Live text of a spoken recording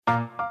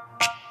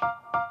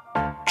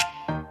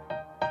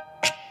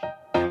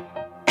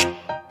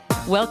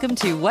Welcome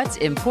to What's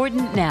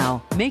Important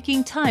Now,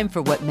 Making Time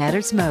for What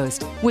Matters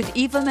Most with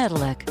Eva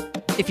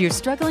Medilek. If you're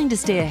struggling to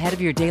stay ahead of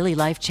your daily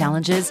life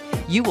challenges,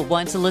 you will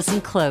want to listen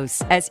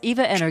close as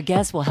Eva and her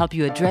guests will help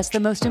you address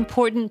the most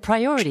important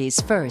priorities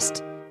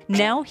first.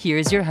 Now,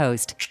 here's your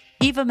host,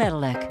 Eva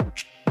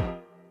Medilek.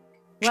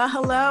 Well,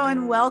 hello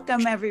and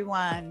welcome,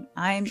 everyone.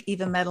 I'm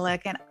Eva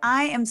Medilek, and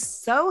I am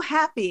so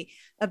happy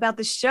about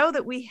the show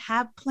that we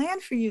have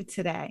planned for you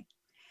today.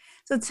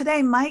 So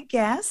today, my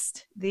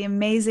guest, the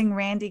amazing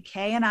Randy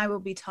Kay, and I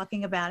will be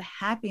talking about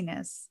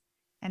happiness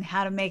and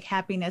how to make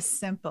happiness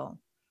simple.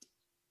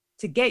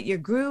 To get your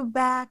groove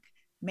back,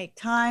 make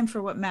time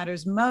for what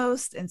matters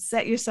most, and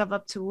set yourself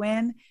up to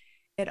win,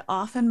 it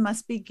often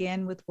must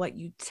begin with what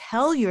you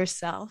tell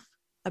yourself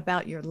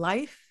about your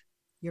life,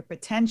 your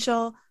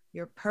potential,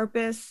 your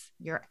purpose,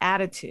 your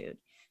attitude.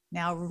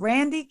 Now,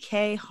 Randy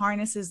Kay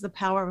harnesses the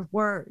power of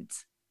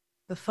words,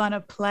 the fun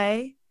of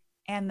play,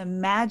 and the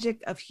magic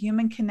of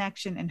human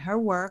connection in her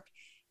work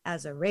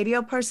as a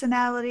radio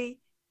personality,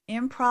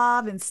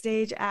 improv and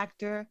stage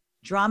actor,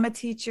 drama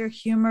teacher,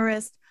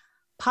 humorist,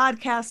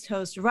 podcast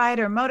host,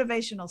 writer,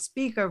 motivational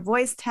speaker,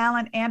 voice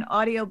talent, and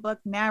audiobook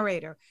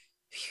narrator.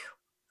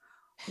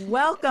 Phew.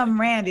 Welcome,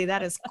 Randy.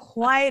 That is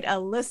quite a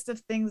list of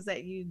things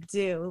that you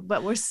do,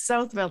 but we're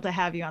so thrilled to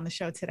have you on the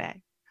show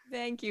today.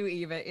 Thank you,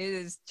 Eva. It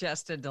is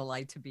just a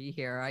delight to be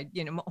here.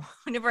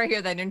 Whenever I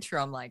hear that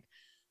intro, I'm like,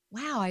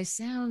 wow, I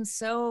sound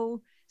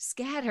so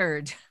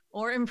scattered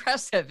or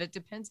impressive. It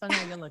depends on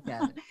how you look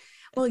at it.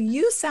 Well,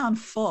 you sound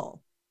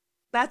full.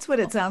 That's what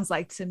it sounds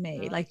like to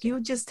me. Like you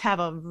just have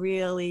a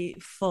really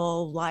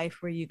full life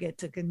where you get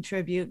to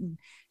contribute and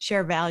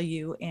share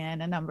value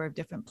in a number of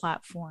different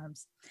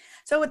platforms.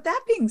 So with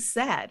that being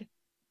said,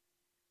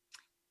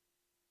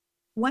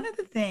 one of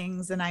the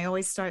things, and I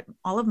always start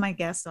all of my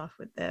guests off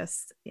with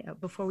this,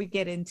 before we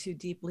get into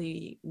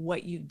deeply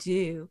what you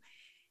do,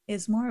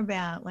 is more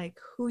about like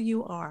who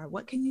you are.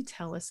 What can you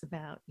tell us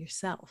about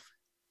yourself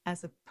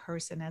as a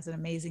person, as an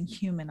amazing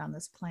human on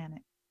this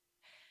planet?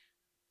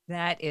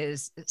 That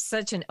is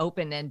such an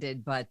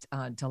open-ended but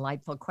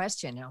delightful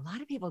question. And a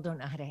lot of people don't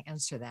know how to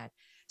answer that.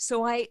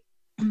 So I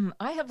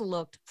have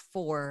looked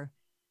for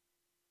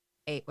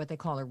what they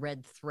call a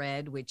red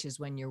thread, which is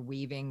when you're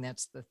weaving,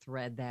 that's the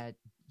thread that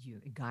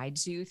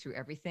guides you through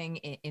everything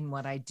in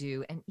what I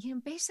do. And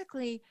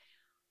basically,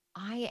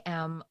 I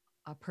am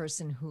a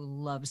person who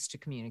loves to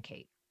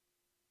communicate.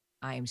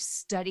 I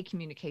study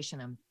communication.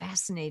 I'm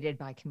fascinated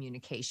by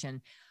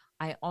communication.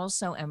 I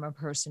also am a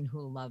person who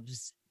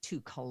loves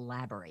to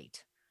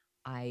collaborate.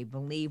 I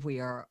believe we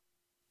are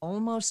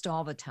almost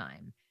all the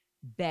time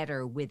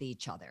better with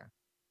each other.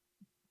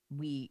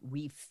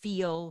 We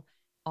feel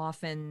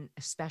often,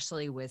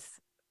 especially with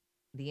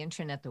the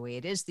internet the way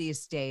it is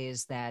these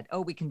days, that,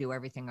 we can do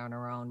everything on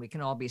our own. We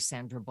can all be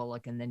Sandra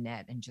Bullock in the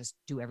net and just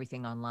do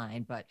everything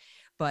online.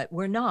 But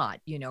we're not.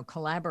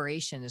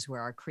 Collaboration is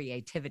where our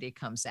creativity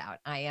comes out.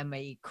 I am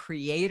a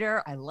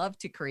creator. I love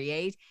to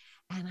create.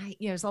 And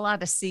there's a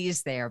lot of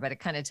C's there, but it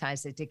kind of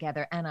ties it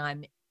together. And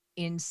I'm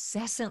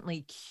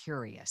incessantly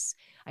curious.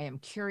 I am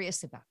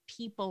curious about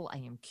people. I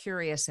am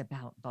curious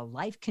about the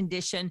life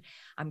condition.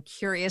 I'm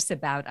curious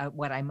about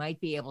what I might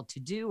be able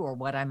to do or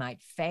what I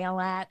might fail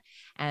at.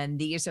 And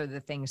these are the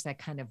things that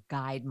kind of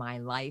guide my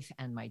life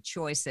and my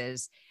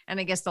choices. And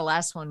I guess the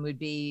last one would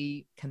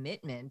be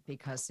commitment,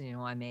 because,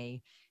 I'm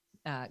a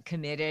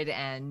committed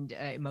and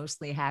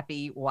mostly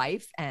happy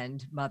wife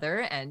and mother.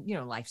 And,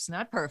 life's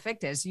not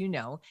perfect, as you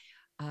know.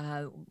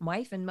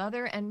 Wife and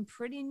mother and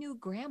pretty new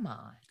grandma.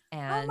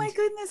 And oh my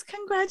goodness,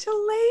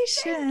 congratulations.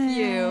 Thank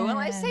you. Well,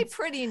 I say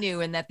pretty new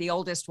in that the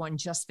oldest one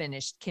just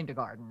finished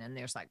kindergarten and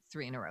there's like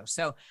 3 in a row.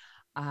 So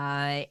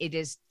it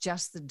is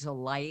just the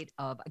delight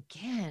of,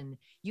 again,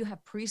 you have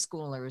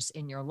preschoolers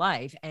in your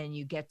life and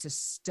you get to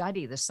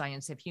study the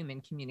science of human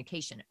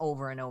communication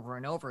over and over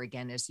and over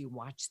again as you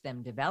watch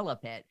them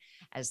develop it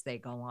as they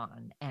go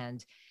on.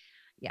 And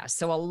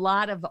so a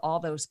lot of all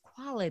those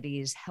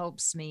qualities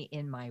helps me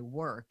in my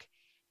work.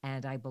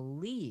 And I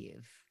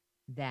believe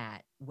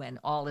that when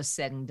all is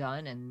said and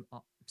done, and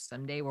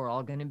someday we're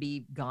all going to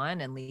be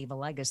gone and leave a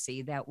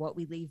legacy, that what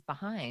we leave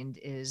behind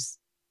is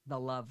the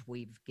love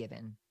we've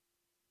given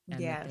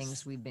and the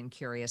things we've been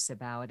curious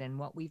about and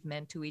what we've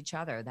meant to each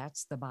other.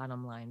 That's the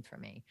bottom line for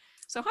me.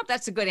 So I hope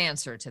that's a good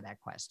answer to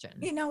that question.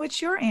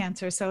 It's your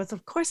answer. So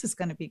of course it's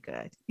going to be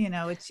good.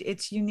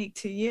 It's unique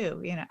to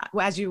you,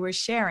 as you were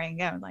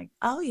sharing, I'm like,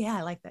 oh yeah,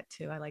 I like that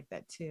too. I like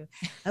that too.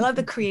 I love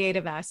the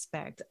creative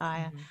aspect.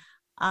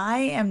 I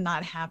am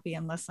not happy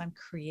unless I'm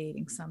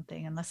creating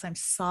something, unless I'm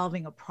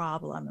solving a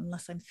problem,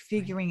 unless I'm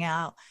figuring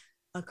out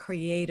a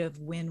creative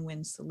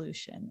win-win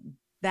solution.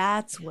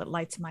 That's what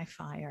lights my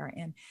fire.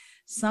 And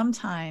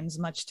sometimes,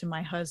 much to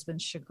my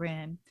husband's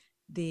chagrin,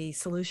 the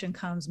solution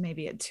comes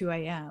maybe at 2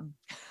 a.m.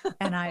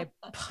 and I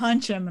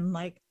punch him and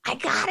like, I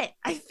got it.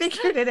 I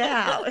figured it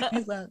out.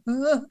 He's like,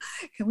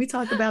 can we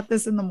talk about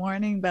this in the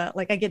morning? But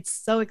like, I get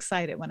so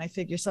excited when I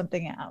figure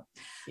something out.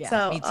 Yeah,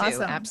 so me too.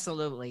 awesome.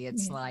 Absolutely.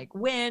 It's like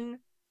win,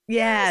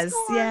 Yes,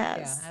 Yeah,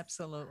 yes.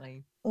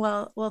 absolutely.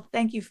 Well,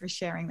 thank you for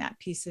sharing that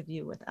piece of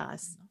you with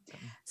us.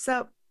 Welcome.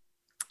 So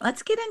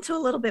let's get into a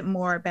little bit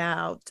more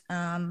about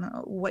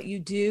what you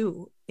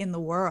do in the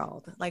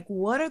world. Like,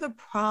 what are the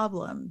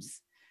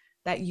problems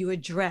that you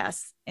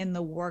address in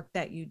the work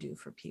that you do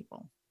for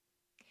people?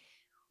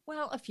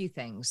 Well, a few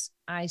things.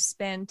 I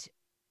spent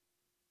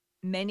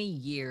many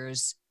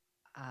years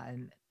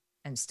um,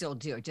 and still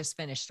do. I just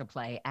finished a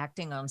play,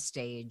 acting on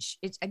stage.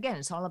 It's again,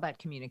 it's all about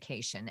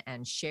communication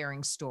and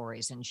sharing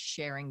stories and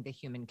sharing the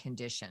human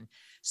condition.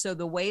 So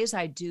the ways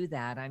I do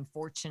that, I'm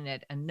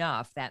fortunate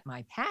enough that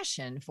my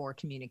passion for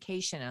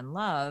communication and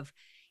love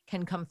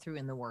can come through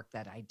in the work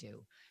that I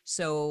do.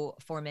 So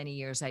for many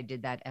years, I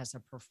did that as a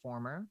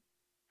performer.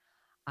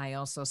 I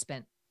also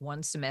spent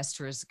one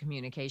semester as a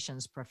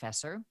communications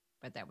professor,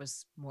 but that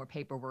was more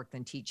paperwork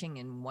than teaching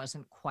and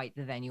wasn't quite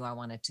the venue I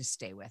wanted to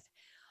stay with.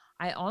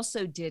 I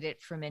also did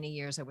it for many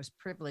years. I was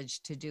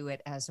privileged to do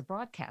it as a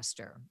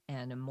broadcaster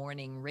and a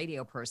morning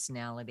radio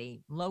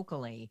personality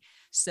locally,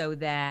 so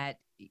that,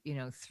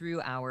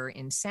 through our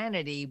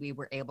insanity, we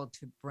were able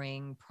to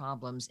bring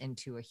problems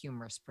into a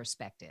humorous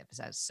perspective.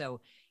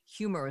 So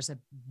humor is a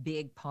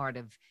big part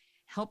of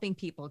helping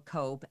people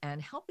cope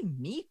and helping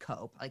me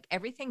cope. Like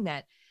everything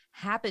that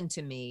happened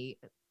to me,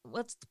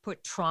 let's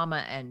put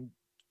trauma and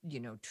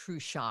true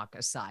shock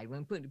aside.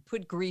 We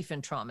put grief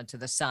and trauma to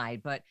the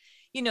side, but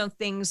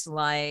things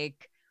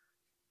like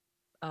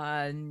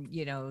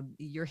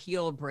your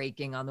heel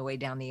breaking on the way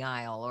down the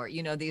aisle, or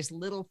these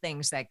little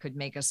things that could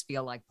make us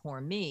feel like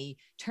poor me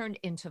turned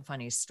into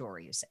funny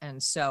stories.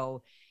 And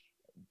so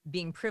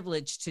being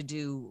privileged to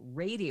do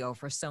radio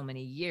for so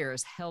many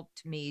years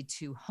helped me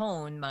to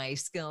hone my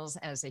skills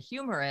as a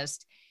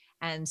humorist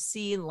and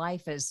see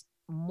life as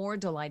more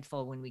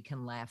delightful when we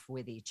can laugh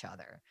with each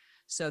other.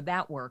 So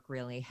that work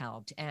really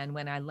helped. And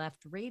when I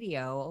left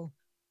radio,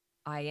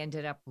 I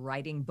ended up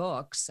writing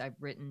books. I've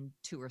written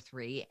 2 or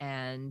 3,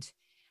 and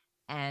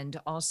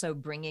also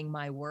bringing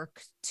my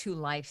work to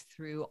life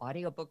through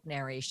audiobook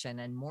narration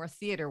and more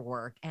theater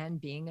work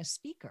and being a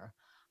speaker.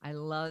 I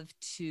love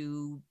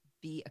to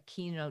be a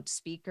keynote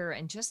speaker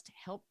and just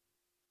help,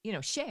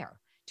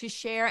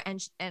 share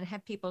and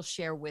have people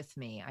share with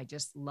me. I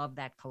just love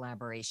that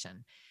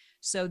collaboration.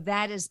 So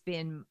that has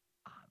been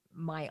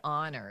my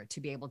honor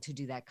to be able to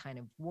do that kind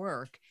of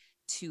work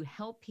to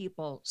help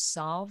people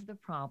solve the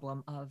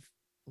problem of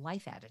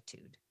life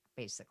attitude,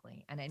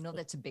 basically. And I know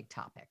that's a big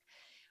topic.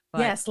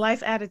 But yes,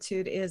 life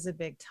attitude is a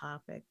big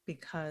topic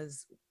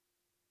because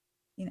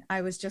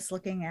I was just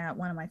looking at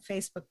one of my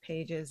Facebook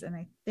pages, and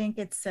I think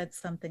it said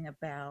something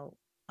about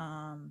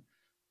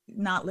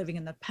not living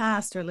in the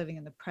past or living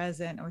in the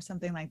present or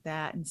something like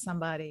that. And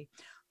somebody,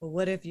 well,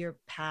 what if your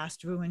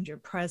past ruined your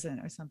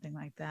present or something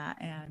like that?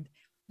 And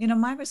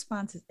my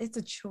response is, it's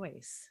a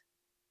choice.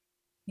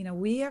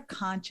 We are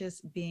conscious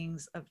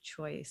beings of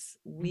choice.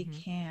 We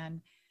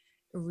can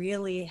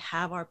really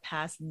have our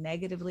past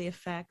negatively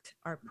affect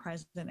our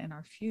present and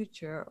our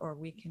future, or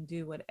we can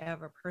do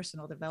whatever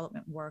personal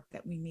development work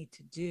that we need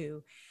to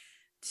do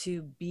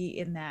to be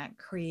in that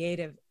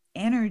creative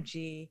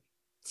energy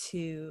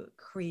to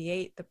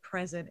create the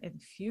present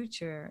and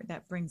future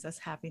that brings us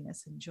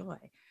happiness and joy.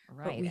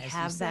 right, But we as you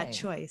have that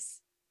say,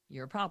 choice.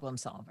 you're a problem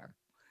solver,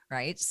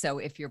 right? So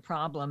if your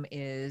problem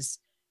is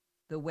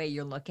the way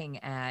you're looking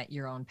at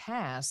your own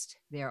past,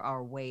 there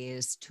are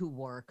ways to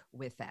work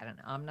with that. And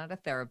I'm not a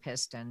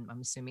therapist, and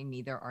I'm assuming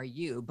neither are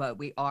you, but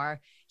we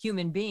are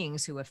human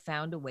beings who have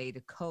found a way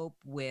to cope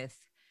with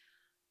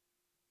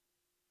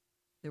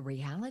the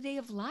reality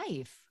of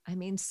life. I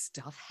mean,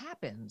 stuff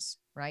happens,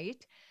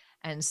 right?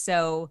 And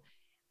so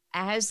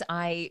as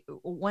I've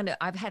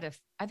had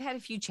a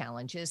few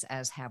challenges,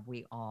 as have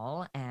we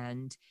all.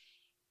 And,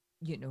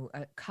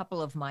 a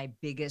couple of my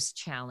biggest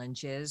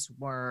challenges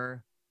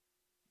were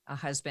a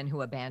husband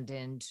who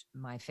abandoned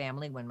my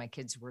family when my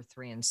kids were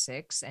 3 and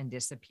 6 and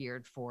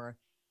disappeared for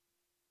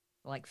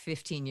like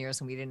 15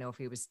 years, and we didn't know if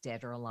he was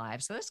dead or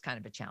alive. So that's kind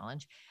of a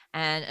challenge.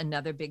 And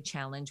another big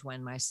challenge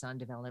when my son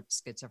developed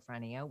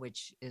schizophrenia,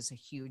 which is a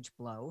huge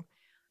blow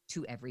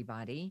to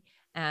everybody.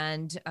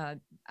 And,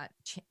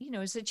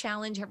 it's a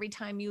challenge every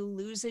time you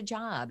lose a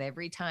job,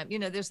 every time,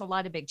 there's a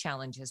lot of big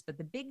challenges. But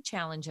the big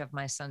challenge of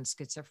my son's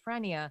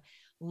schizophrenia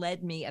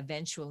led me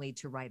eventually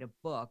to write a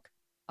book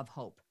of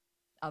hope,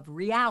 of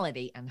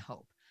reality and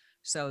hope.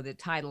 So the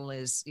title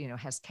is,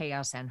 has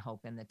chaos and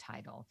hope in the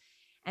title.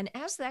 And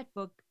as that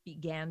book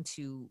began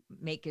to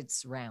make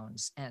its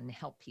rounds and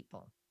help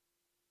people,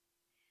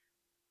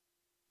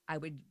 I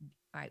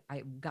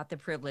got the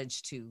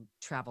privilege to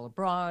travel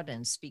abroad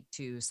and speak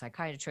to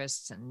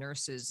psychiatrists and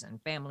nurses and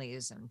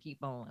families and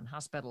people and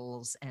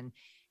hospitals. And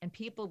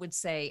people would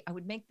say, I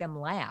would make them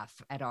laugh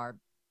at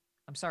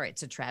I'm sorry,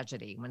 it's a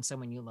tragedy when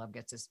someone you love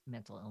gets a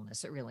mental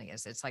illness. It really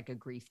is. It's like a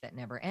grief that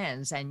never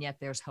ends. And yet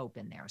there's hope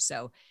in there.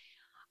 So,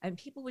 and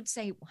people would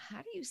say, well,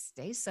 how do you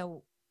stay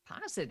so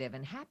positive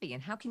and happy?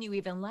 And how can you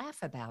even laugh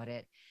about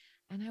it?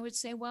 And I would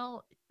say,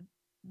 well,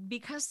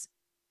 because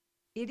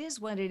it is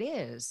what it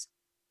is.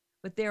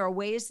 But there are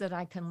ways that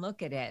I can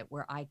look at it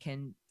where I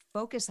can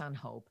focus on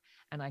hope,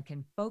 and I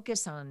can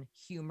focus on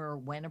humor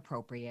when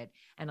appropriate,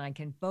 and I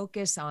can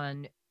focus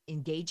on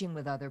engaging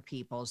with other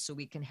people so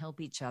we can help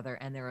each other.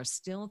 And there are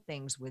still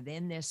things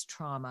within this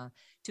trauma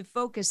to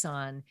focus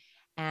on.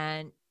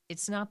 And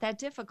it's not that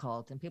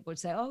difficult. And people would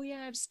say, oh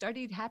yeah, I've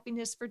studied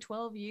happiness for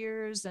 12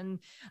 years and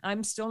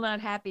I'm still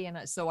not happy.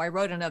 And so I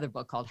wrote another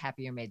book called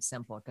Happier Made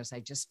Simple, because I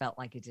just felt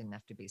like it didn't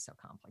have to be so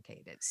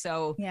complicated.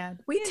 So yeah,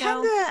 we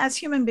tend to, as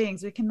human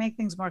beings, we can make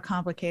things more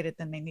complicated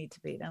than they need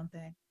to be, don't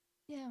they?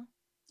 Yeah.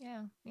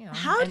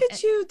 How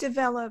did you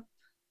develop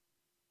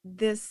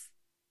this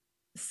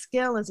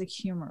skill as a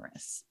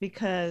humorist?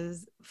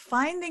 Because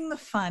finding the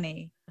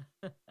funny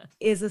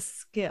is a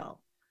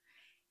skill.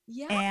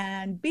 Yeah.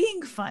 And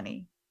being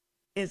funny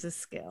is a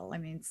skill. I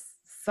mean,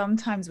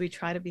 sometimes we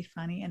try to be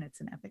funny and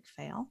it's an epic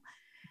fail.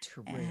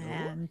 True.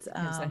 And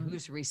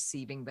who's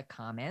receiving the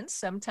comments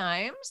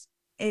sometimes.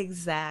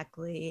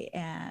 Exactly.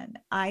 And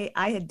I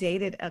had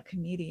dated a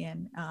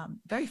comedian,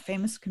 very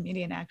famous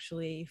comedian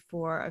actually,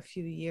 for a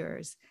few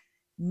years,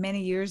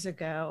 many years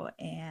ago.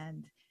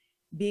 And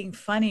being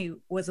funny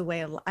was a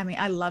way of, I mean,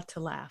 I love to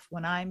laugh.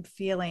 When I'm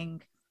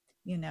feeling,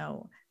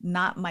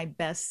 not my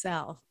best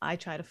self, I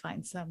try to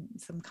find some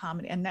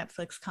comedy, a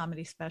Netflix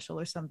comedy special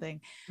or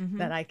something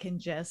that I can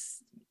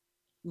just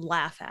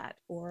laugh at,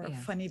 or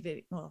funny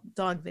video. Well,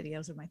 dog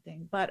videos are my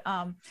thing, but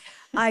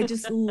I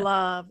just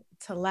love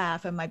to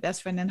laugh. And my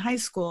best friend in high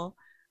school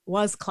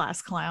was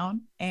class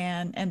clown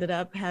and ended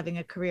up having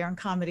a career in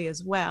comedy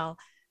as well.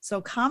 So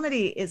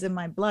comedy is in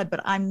my blood, but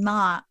I'm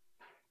not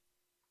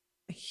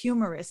a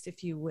humorist,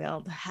 if you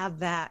will, to have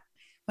that.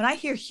 When I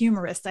hear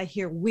humorist, I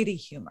hear witty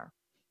humor.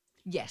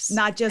 Yes.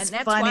 Not just and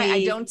that's funny. Why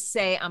I don't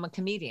say I'm a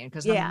comedian,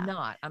 because I'm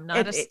not. I'm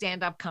not a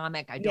stand-up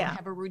comic. I don't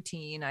have a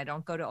routine. I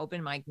don't go to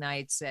open mic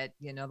nights at,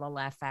 the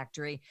Laugh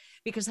Factory,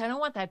 because I don't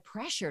want that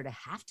pressure to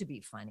have to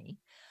be funny.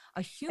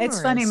 A humorist.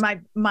 It's funny.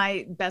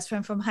 My best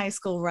friend from high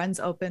school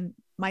runs open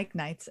mic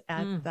nights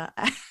at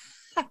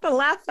the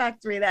Laugh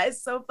Factory. That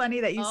is so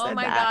funny that you said that. Oh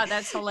my God,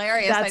 that's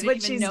hilarious. That's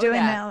what she's doing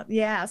now.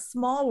 Yeah.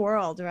 Small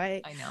world,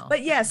 right? I know.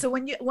 But yeah, so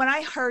when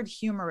I heard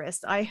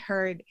humorist, I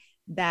heard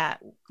that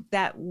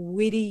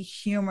witty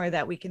humor,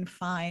 that we can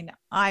find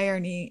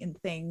irony in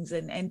things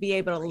and be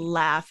able to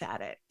laugh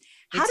at it.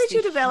 How did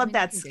you develop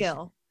that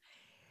skill?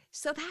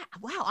 So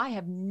I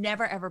have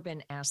never, ever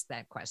been asked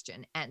that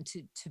question. And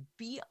to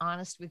be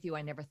honest with you,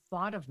 I never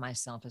thought of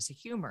myself as a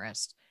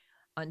humorist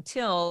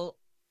until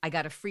I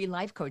got a free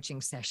life coaching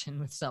session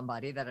with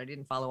somebody that I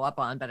didn't follow up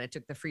on, but I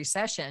took the free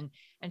session,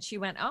 and she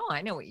went, oh,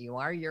 I know what you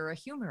are. You're a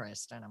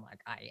humorist. And I'm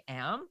like, I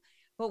am.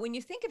 But when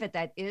you think of it,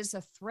 that is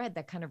a thread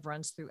that kind of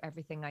runs through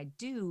everything I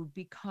do,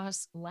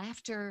 because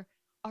laughter,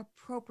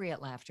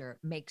 appropriate laughter,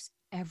 makes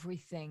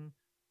everything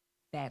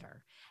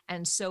better.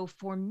 And so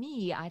for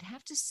me, I'd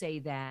have to say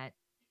that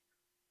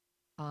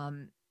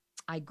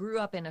I grew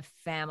up in a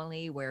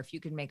family where if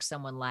you could make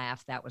someone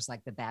laugh, that was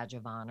like the badge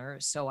of honor.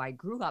 So I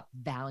grew up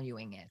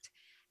valuing it.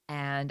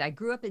 And I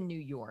grew up in New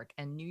York,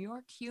 and New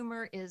York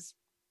humor is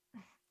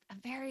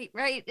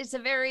it's a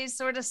very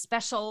sort of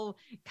special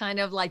kind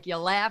of, like, you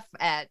laugh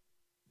at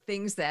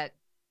things that,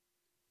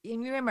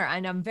 and remember,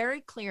 and I'm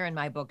very clear in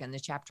my book, in the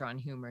chapter on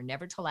humor,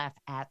 never to laugh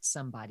at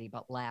somebody,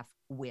 but laugh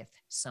with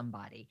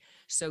somebody.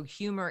 So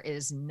humor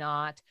is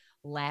not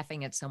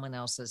laughing at someone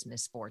else's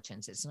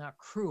misfortunes. It's not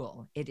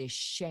cruel. It is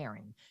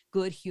sharing.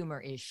 Good humor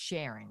is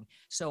sharing.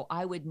 So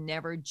I would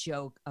never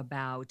joke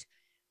about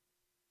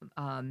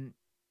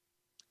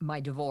my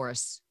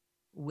divorce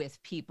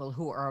with people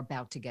who are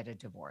about to get a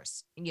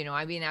divorce.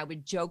 I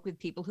would joke with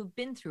people who've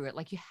been through it.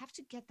 Like, you have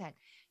to get that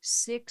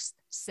sixth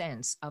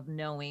sense of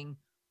knowing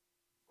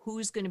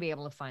who's going to be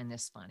able to find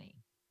this funny,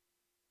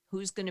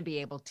 who's going to be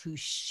able to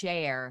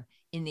share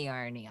in the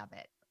irony of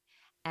it.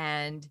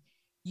 And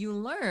you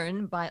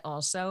learn by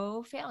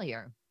also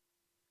failure.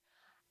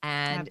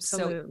 And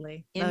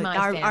absolutely. So in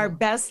our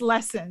best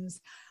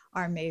lessons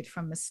are made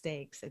from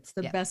mistakes. It's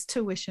the best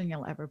tuition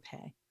you'll ever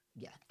pay.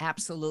 Yeah,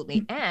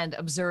 absolutely. And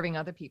observing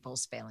other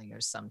people's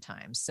failures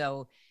sometimes.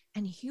 So,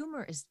 and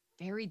humor is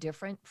very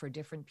different for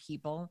different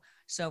people.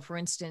 So for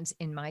instance,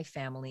 in my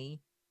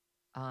family,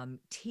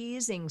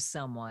 teasing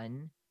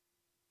someone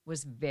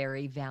was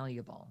very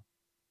valuable.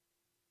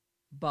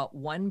 But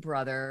one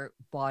brother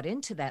bought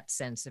into that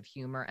sense of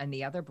humor, and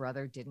the other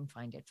brother didn't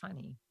find it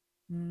funny.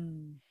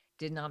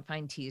 Did not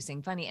find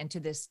teasing funny. And to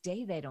this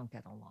day, they don't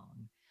get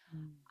along.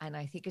 And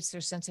I think it's their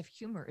sense of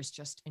humor is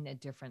just in a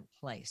different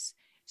place.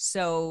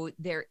 So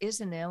there is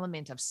an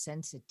element of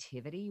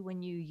sensitivity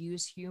when you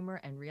use humor,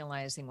 and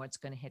realizing what's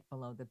going to hit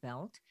below the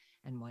belt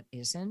and what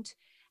isn't.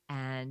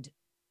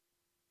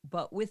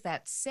 But with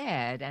that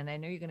said, and I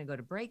know you're going to go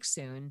to break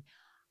soon,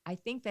 I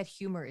think that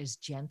humor is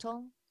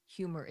gentle.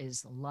 Humor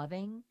is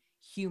loving.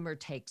 Humor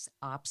takes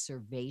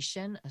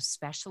observation,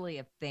 especially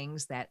of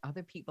things that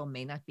other people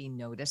may not be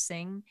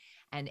noticing.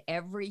 And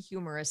every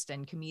humorist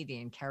and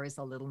comedian carries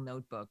a little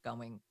notebook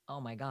going,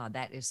 oh my God,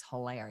 that is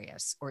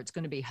hilarious, or it's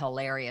going to be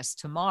hilarious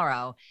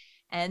tomorrow.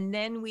 And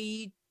then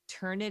we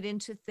turn it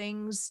into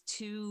things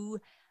to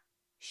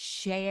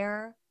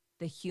share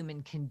the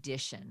human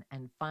condition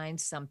and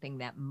find something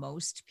that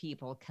most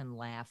people can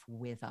laugh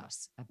with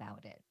us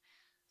about it.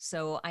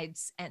 So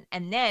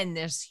and then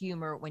there's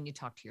humor when you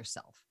talk to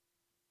yourself.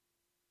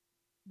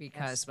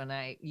 Because when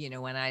I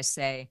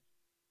say,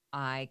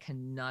 I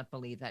cannot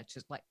believe that,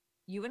 just like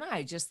you and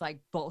I just like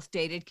both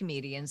dated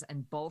comedians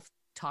and both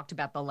talked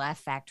about the Laugh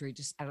Factory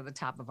just out of the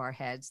top of our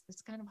heads.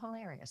 That's kind of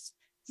hilarious.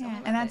 So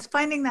yeah. And that's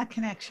finding that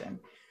connection,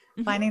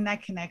 finding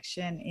that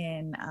connection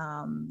in,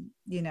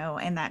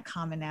 in that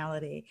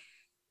commonality.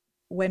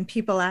 When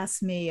people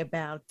ask me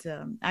about,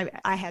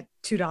 I had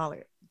two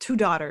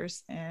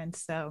daughters. And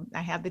so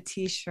I have the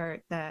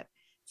t-shirt that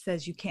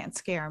says, "You can't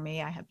scare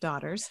me. I have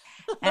daughters."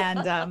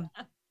 And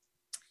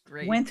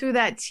went through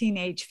that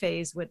teenage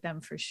phase with them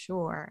for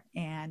sure.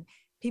 And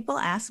people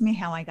ask me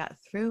how I got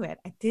through it.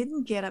 I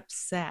didn't get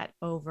upset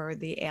over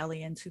the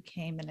aliens who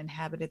came and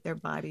inhabited their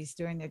bodies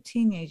during their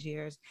teenage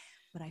years,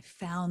 but I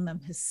found them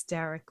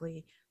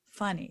hysterically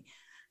funny.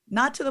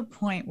 Not to the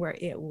point where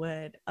it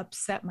would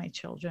upset my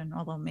children,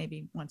 although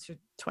maybe once or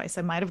twice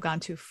I might have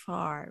gone too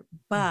far,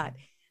 but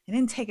I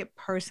didn't take it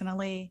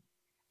personally.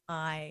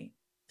 I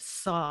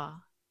saw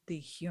the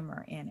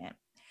humor in it.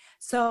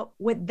 So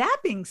with that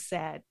being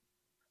said,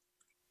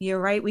 you're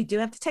right, we do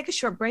have to take a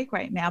short break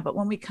right now, but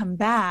when we come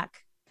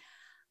back,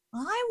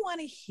 I want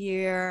to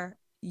hear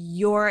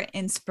your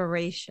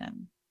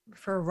inspiration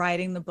for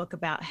writing the book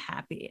about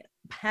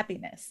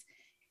happiness.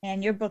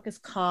 And your book is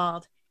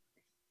called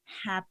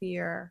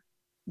Happier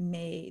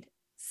Made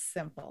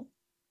Simple.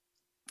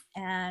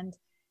 And,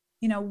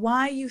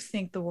 why you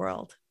think the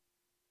world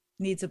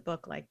needs a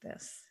book like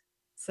this.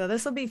 So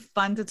this will be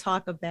fun to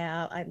talk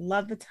about. I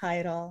love the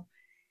title,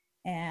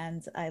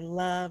 and I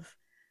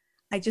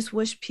just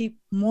wish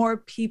more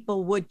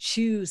people would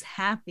choose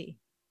happy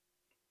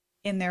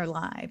in their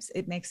lives.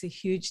 It makes a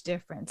huge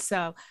difference.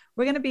 So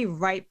we're going to be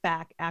right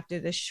back after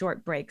this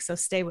short break. So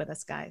stay with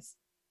us, guys.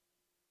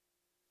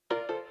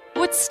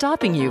 What's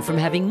stopping you from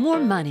having more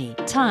money,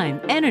 time,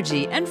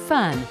 energy, and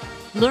fun?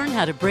 Learn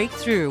how to break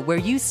through where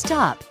you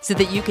stop so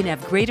that you can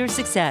have greater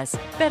success,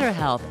 better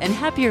health, and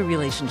happier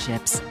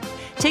relationships.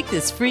 Take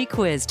this free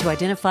quiz to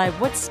identify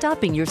what's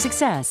stopping your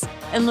success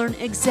and learn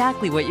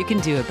exactly what you can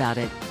do about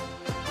it.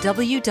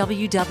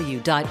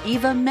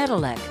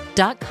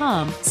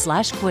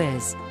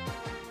 www.evamedilek.com/quiz.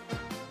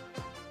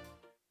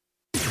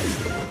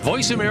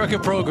 Voice America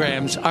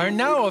programs are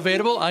now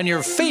available on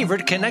your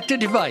favorite connected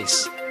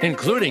device,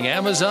 including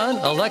Amazon,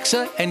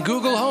 Alexa, and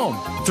Google Home.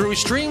 Through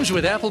streams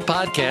with Apple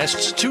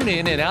Podcasts,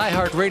 TuneIn, and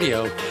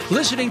iHeartRadio,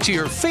 listening to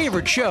your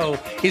favorite show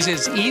is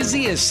as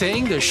easy as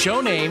saying the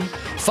show name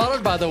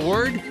followed by the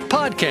word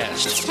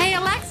podcast. Hey,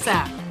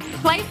 Alexa,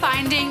 play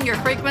Finding Your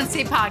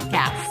Frequency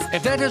podcast.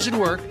 If that doesn't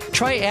work,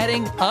 try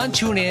adding on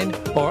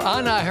TuneIn or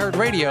on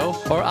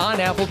iHeartRadio or on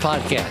Apple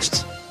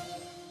Podcasts.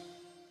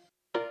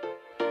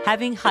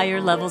 Having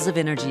higher levels of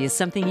energy is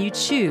something you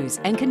choose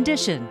and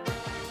condition,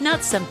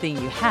 not something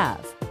you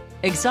have.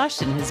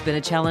 Exhaustion has been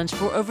a challenge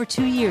for over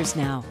 2 years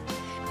now.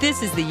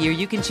 This is the year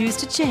you can choose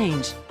to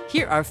change.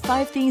 Here are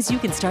 5 things you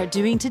can start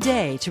doing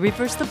today to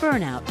reverse the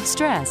burnout,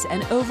 stress,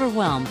 and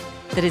overwhelm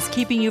that is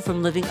keeping you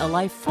from living a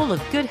life full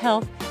of good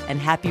health and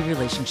happy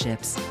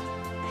relationships.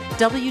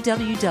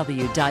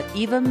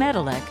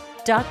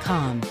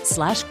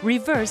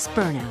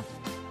 www.evamedilek.com/reverse-burnout.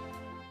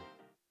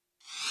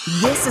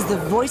 This is the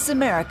Voice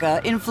America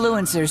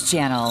Influencers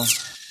Channel.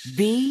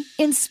 Be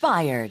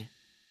inspired.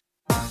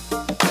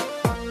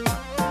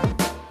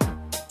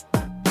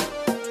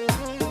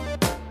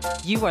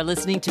 You are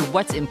listening to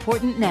What's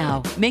Important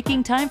Now,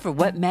 making time for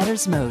what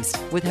matters most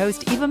with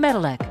host Eva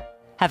Medilek.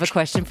 Have a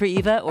question for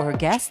Eva or her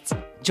guests?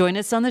 Join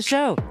us on the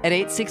show at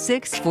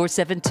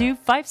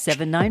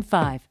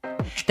 866-472-5795.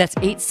 That's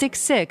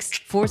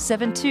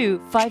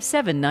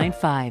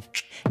 866-472-5795.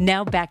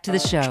 Now back to the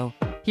show.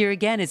 Here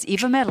again is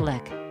Eva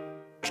Medilek.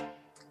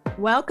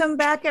 Welcome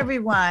back,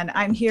 everyone.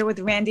 I'm here with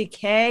Randy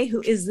Kay,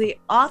 who is the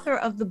author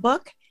of the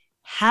book,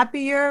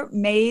 Happier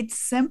Made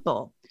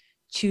Simple.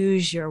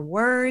 Choose your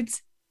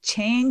words,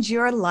 change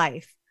your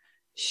life.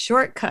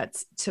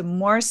 Shortcuts to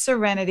more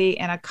serenity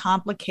in a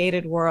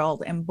complicated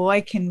world. And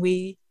boy, can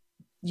we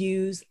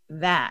use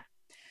that.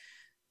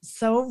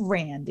 So,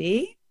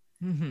 Randy,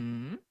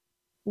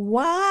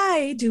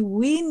 why do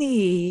we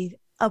need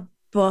a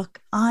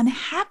book on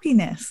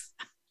happiness?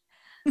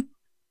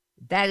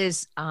 That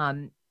is a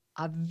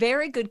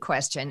very good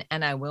question.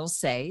 And I will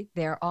say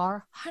there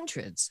are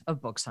hundreds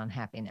of books on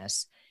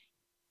happiness.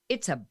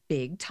 It's a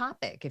big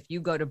topic. If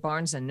you go to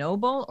Barnes &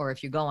 Noble or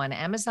if you go on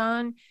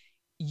Amazon,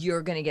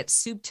 you're going to get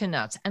soup to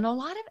nuts and a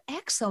lot of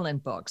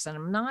excellent books. And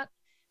I'm not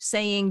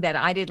saying that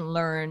I didn't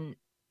learn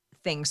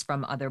things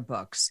from other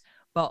books,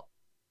 but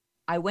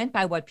I went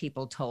by what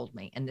people told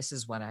me. And this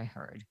is what I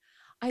heard.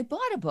 I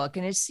bought a book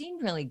and it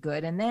seemed really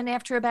good. And then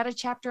after about a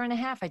chapter and a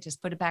half, I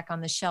just put it back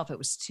on the shelf. It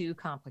was too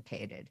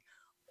complicated.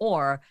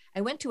 Or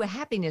I went to a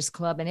happiness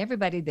club and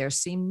everybody there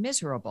seemed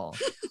miserable.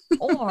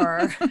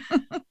 Or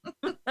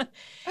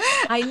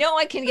I know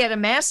I can get a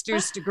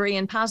master's degree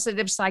in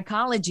positive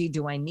psychology.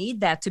 Do I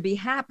need that to be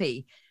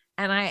happy?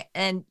 And I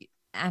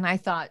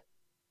thought,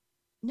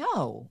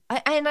 No,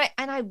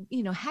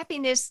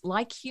 happiness,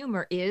 like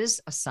humor, is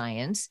a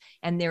science,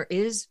 and there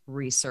is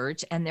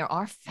research, and there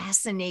are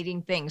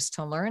fascinating things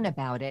to learn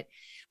about it.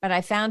 But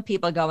I found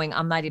people going,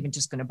 I'm not even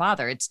just going to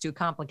bother. It's too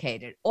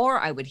complicated. Or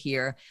I would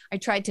hear, I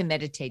tried to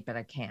meditate, but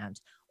I can't.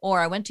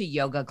 Or I went to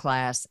yoga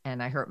class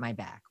and I hurt my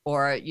back.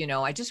 Or,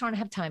 I just don't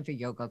have time for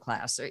yoga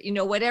class, or,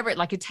 whatever.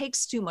 Like, it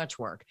takes too much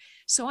work.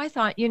 So I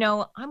thought, I'm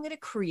going to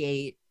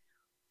create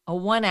a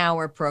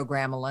 1-hour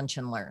program, a lunch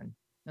and learn.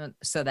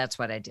 So that's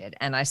what I did.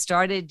 And I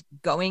started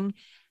going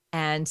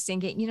and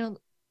thinking,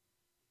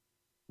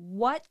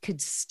 what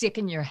could stick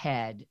in your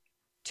head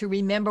to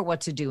remember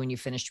what to do when you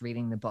finished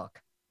reading the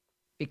book?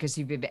 Because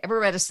if you've ever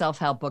read a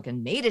self-help book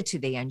and made it to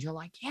the end, you're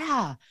like,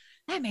 yeah,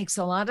 that makes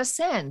a lot of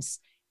sense.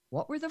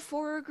 What were the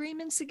 4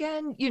 agreements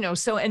again?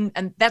 So,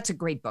 and that's a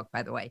great book,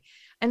 by the way.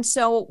 And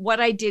so what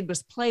I did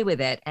was play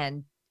with it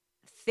and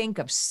think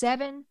of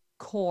 7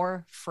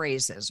 core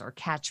phrases or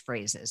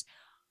catchphrases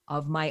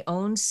of my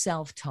own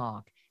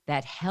self-talk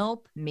that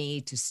help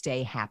me to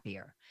stay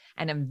happier.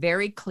 And I'm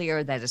very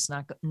clear that it's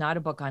not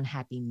a book on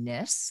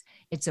happiness.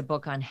 It's a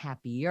book on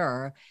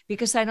happier,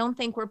 because I don't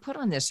think we're put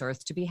on this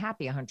earth to be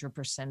happy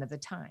 100% of the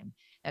time.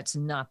 That's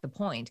not the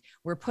point.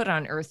 We're put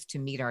on earth to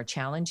meet our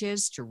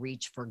challenges, to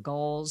reach for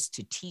goals,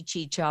 to teach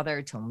each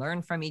other, to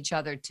learn from each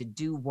other, to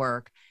do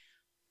work.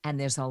 And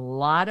there's a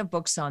lot of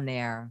books on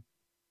there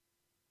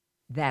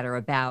that are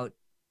about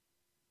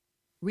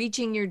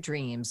reaching your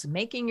dreams,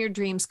 making your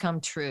dreams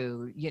come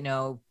true,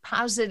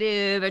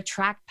 positive,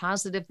 attract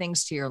positive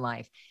things to your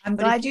life. I'm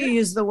glad you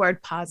used the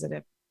word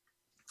positive,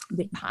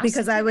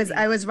 because I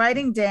was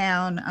writing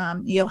down,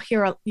 I'm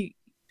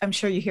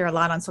sure you hear a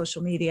lot on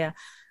social media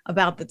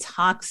about the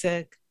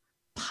toxic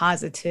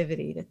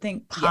positivity, to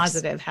think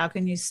positive. Yes. How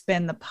can you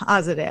spin the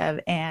positive?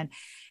 And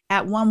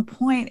at one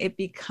point it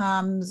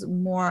becomes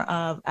more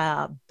of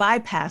a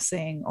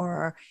bypassing,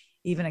 or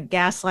even a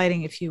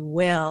gaslighting, if you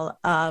will,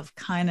 of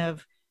kind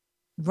of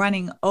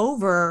running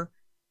over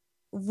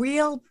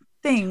real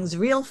things,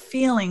 real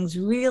feelings,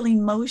 real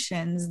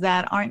emotions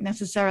that aren't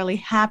necessarily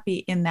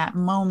happy in that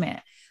moment.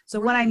 So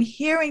what I'm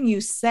hearing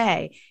you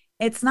say,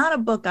 it's not a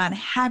book on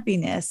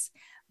happiness,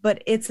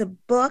 but it's a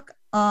book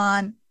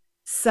on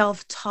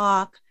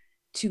self-talk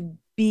to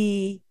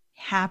be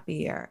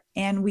happier.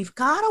 And we've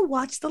got to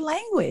watch the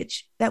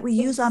language that we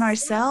use on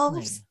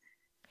ourselves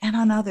and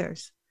on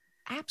others.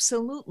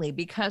 Absolutely.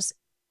 Because,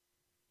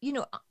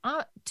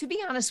 to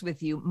be honest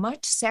with you,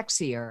 much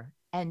sexier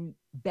and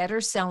better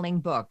selling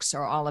books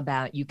are all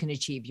about, you can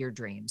achieve your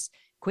dreams.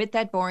 Quit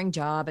that boring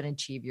job and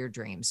achieve your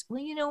dreams.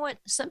 Well, you know what?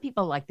 Some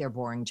people like their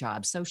boring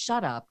jobs. So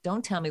shut up.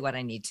 Don't tell me what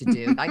I need to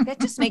do. Like, that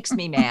just makes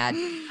me mad.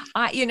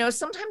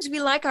 Sometimes we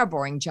like our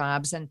boring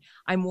jobs. And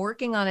I'm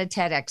working on a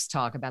TEDx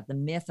talk about the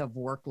myth of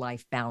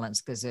work-life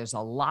balance, because there's a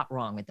lot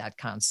wrong with that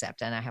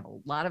concept. And I have a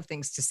lot of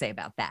things to say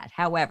about that.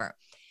 However,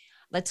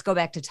 let's go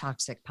back to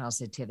toxic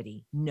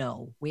positivity.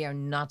 No, we are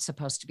not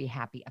supposed to be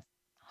happy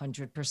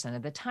 100%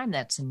 of the time.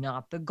 That's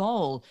not the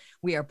goal.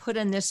 We are put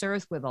on this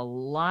earth with a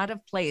lot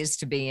of plays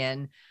to be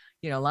in,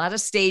 a lot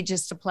of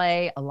stages to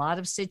play, a lot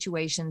of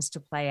situations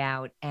to play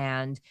out.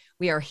 And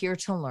we are here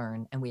to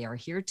learn, and we are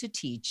here to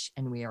teach,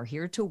 and we are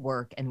here to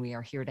work, and we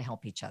are here to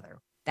help each other.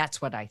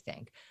 That's what I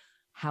think.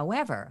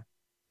 However,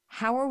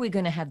 how are we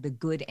going to have the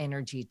good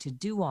energy to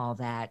do all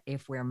that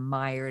if we're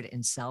mired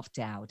in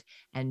self-doubt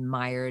and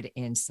mired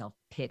in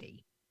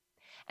self-pity?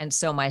 And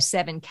so my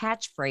 7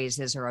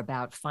 catchphrases are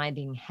about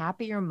finding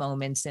happier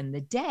moments in the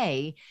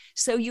day,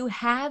 so you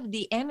have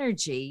the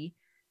energy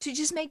to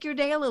just make your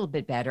day a little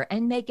bit better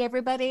and make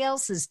everybody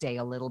else's day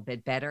a little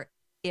bit better,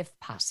 if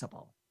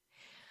possible.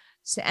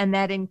 So, and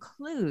that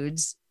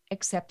includes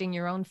accepting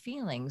your own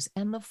feelings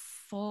and the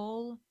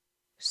full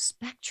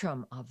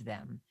spectrum of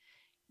them.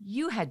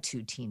 You had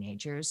 2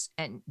 teenagers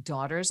and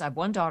daughters. I have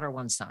 1 daughter,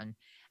 1 son.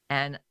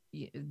 And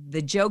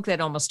the joke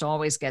that almost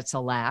always gets a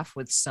laugh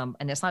with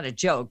and it's not a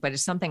joke, but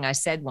it's something I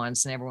said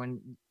once and everyone,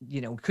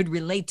 could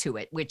relate to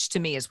it, which to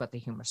me is what the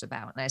humor's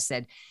about. And I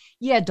said,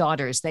 yeah,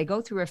 daughters, they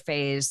go through a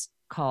phase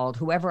called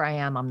whoever I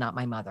am, I'm not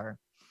my mother.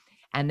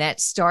 And that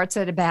starts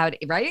at about,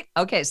 right?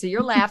 Okay, so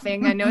you're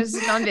laughing. I know this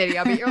is on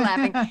video, but you're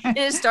laughing. And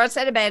it starts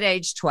at about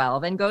age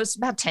 12 and goes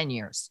about 10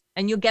 years.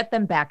 And you get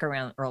them back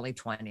around early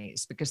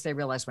 20s because they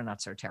realize we're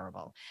not so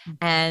terrible. Mm-hmm.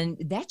 And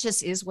that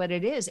just is what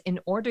it is.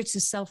 In order to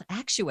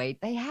self-actuate,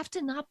 they have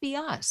to not be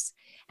us.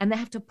 And they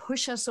have to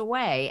push us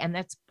away. And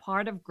that's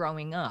part of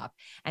growing up.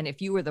 And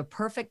if you were the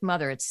perfect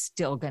mother, it's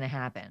still going to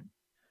happen.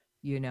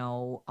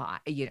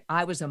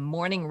 I was a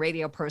morning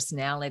radio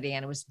personality,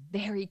 and I was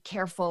very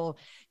careful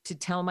to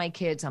tell my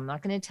kids, I'm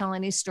not going to tell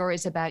any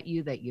stories about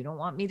you that you don't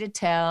want me to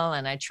tell.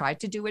 And I tried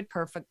to do it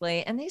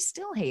perfectly, and they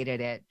still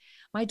hated it.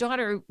 My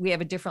daughter, we have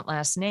a different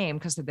last name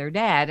because of their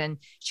dad, and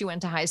she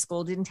went to high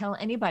school, didn't tell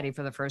anybody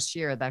for the first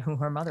year that who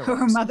her mother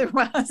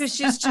was. So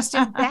she's just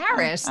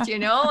embarrassed,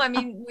 I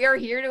mean, we're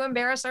here to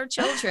embarrass our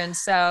children.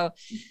 So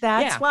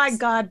that's why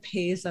God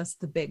pays us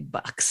the big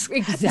bucks.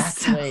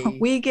 Exactly. So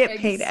we get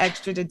paid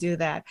extra to do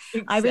that.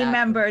 Exactly. I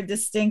remember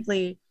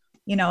distinctly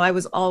I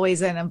was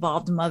always an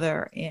involved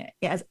mother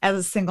as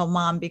a single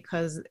mom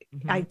because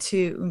I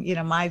too,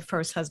 my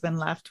first husband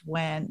left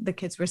when the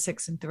kids were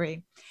 6 and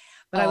 3,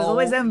 but I was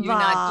always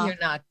involved. You're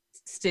not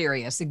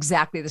serious.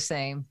 Exactly the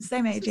same.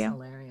 Same age, yeah.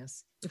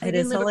 Hilarious. If we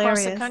didn't live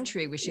across the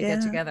country, we should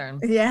get together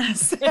and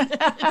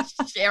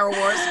share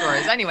war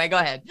stories. Anyway, go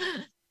ahead.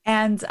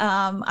 And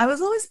I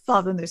was always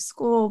involved in their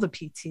school, the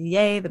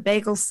PTA, the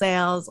bagel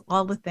sales,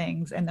 all the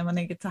things. And then when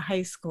they get to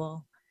high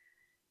school,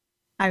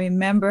 I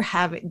remember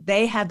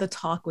they had the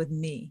talk with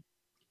me.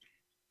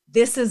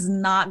 This is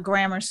not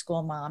grammar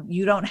school, Mom.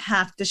 You don't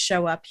have to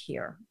show up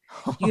here.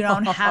 You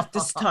don't have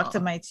to talk to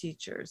my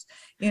teachers.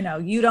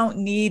 You don't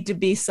need to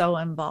be so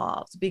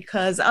involved,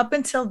 because up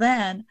until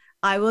then,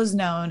 I was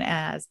known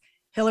as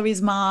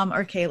Hillary's mom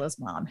or Kayla's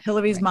mom,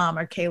 Hillary's mom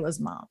or Kayla's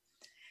mom.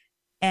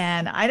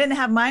 And I didn't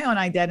have my own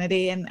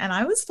identity. And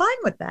I was fine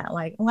with that.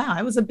 Like, wow,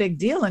 I was a big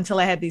deal until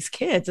I had these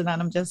kids. And then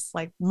I'm just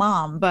like,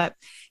 Mom. But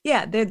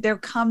yeah, there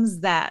comes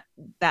that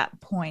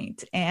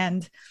point.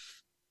 And,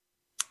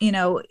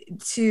 to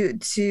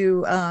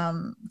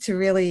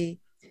really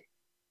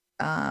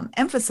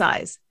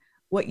emphasize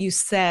what you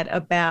said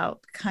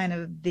about kind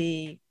of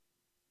the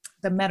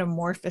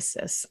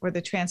metamorphosis or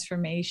the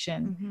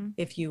transformation,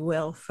 if you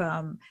will,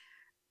 from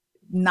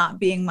not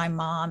being my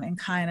mom and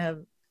kind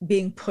of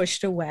being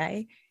pushed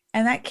away.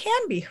 And that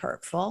can be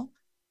hurtful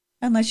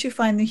unless you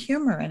find the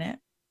humor in it,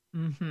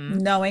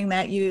 knowing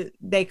that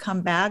they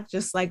come back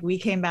just like we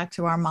came back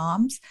to our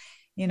moms.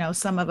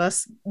 Some of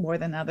us more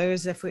than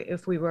others, if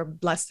we were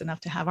blessed enough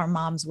to have our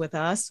moms with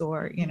us,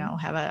 or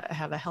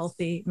have a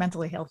healthy,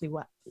 mentally healthy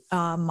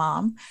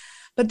mom.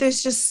 But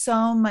there's just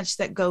so much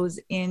that goes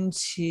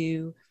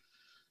into,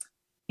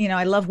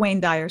 I love Wayne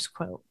Dyer's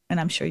quote, and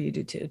I'm sure you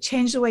do too.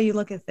 Change the way you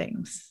look at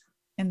things,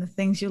 and the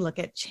things you look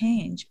at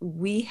change.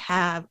 We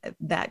have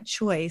that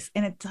choice,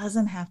 and it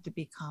doesn't have to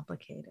be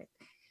complicated.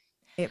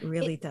 It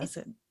really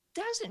doesn't.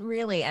 Doesn't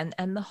really. And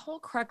the whole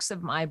crux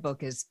of my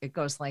book is, it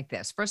goes like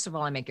this. First of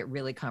all, I make it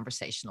really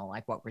conversational,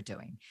 like what we're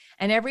doing.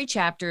 And every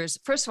chapter is,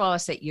 first of all, I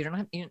say,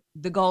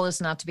 the goal is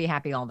not to be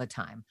happy all the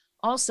time.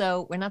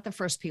 Also, we're not the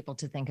first people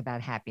to think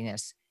about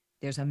happiness.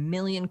 There's a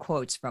million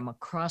quotes from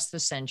across the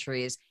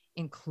centuries,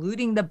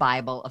 including the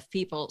Bible, of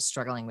people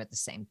struggling with the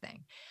same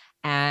thing.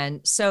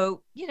 And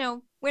so,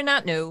 we're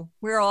not new.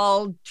 We're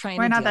all trying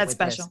to deal with this. We're not that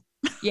special.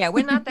 Yeah,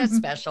 we're not that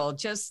special.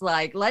 Just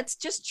like, let's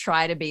just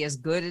try to be as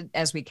good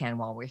as we can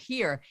while we're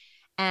here.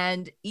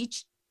 And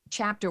each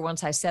chapter,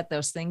 once I set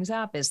those things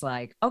up, is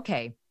like,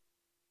 okay,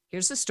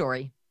 here's the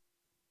story.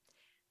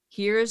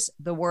 Here's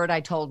the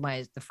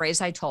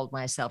phrase I told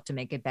myself to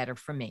make it better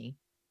for me.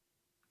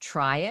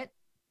 Try it.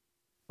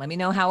 Let me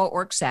know how it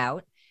works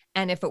out.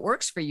 And if it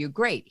works for you,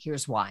 great.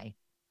 Here's why.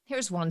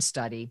 Here's one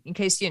study, in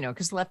case,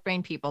 because left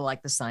brain people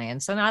like the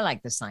science, and I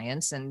like the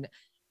science. And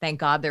thank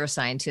God there are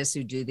scientists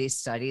who do these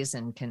studies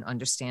and can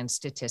understand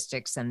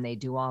statistics, and they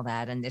do all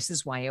that. And this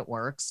is why it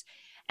works.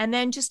 And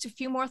then just a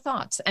few more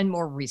thoughts and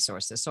more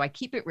resources. So I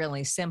keep it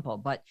really simple,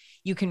 but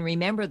you can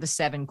remember the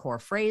 7 core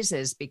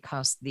phrases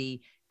because the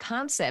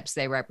concepts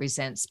they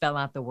represent spell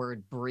out the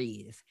word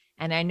breathe.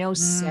 And I know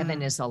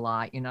 7 is a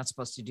lot. You're not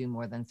supposed to do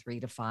more than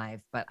 3 to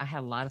 5, but I had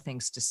a lot of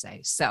things to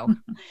say. So,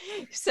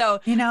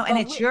 and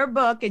it's your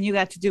book, and you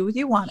got to do what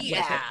you want with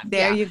it.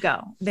 There you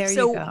go.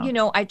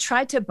 I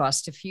tried to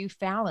bust a few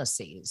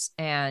fallacies,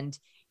 and,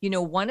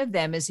 one of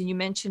them is, and you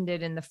mentioned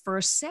it in the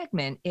first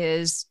segment,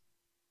 is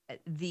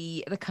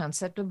the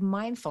concept of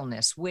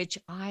mindfulness, which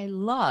I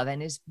love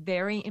and is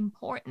very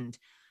important.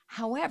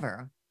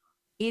 However,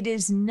 it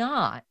is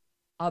not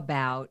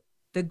about,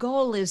 the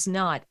goal is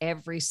not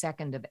every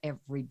second of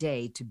every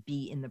day to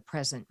be in the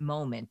present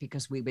moment,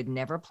 because we would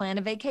never plan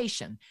a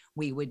vacation.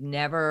 We would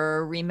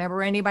never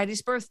remember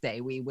anybody's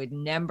birthday. We would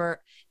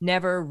never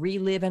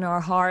relive in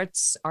our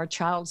hearts our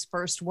child's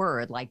first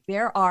word. Like,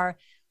 there are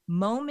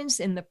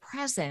moments in the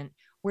present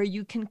where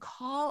you can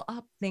call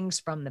up things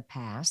from the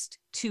past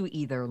to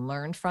either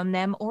learn from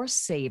them or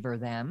savor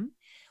them,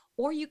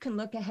 or you can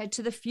look ahead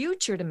to the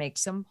future to make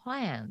some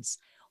plans,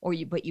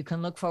 but you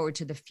can look forward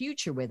to the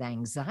future with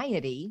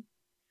anxiety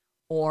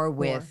or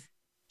with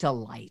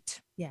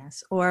delight.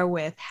 Yes. Or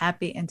with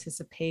happy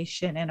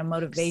anticipation and a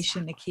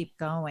motivation to keep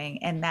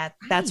going. And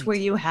that's where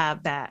you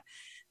have that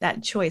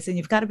choice, and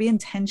you've got to be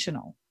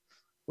intentional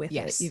with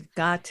it. You've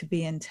got to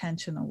be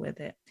intentional with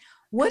it.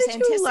 What did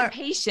you learn?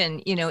 Anticipation,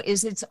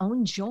 is its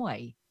own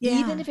joy,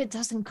 even if it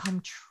doesn't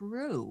come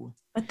true.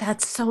 But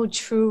that's so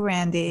true,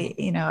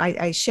 Randy.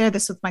 I share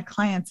this with my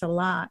clients a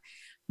lot.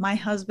 My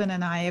husband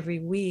and I, every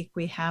week,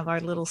 we have our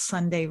little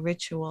Sunday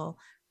ritual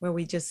where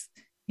we just,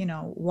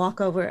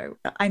 walk over.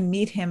 I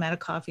meet him at a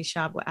coffee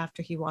shop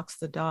after he walks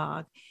the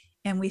dog,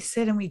 and we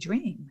sit and we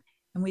dream.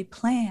 And we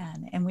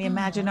plan, and we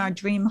imagine our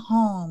dream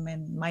home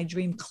and my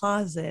dream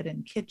closet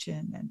and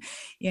kitchen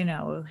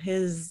and,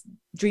 his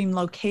dream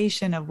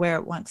location of where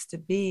it wants to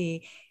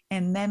be.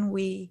 And then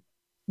we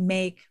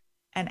make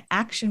an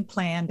action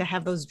plan to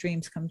have those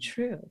dreams come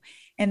true.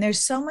 And there's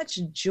so much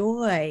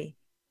joy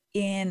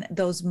in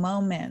those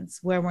moments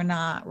where we're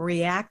not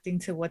reacting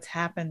to what's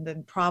happened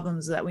and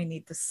problems that we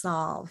need to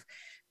solve.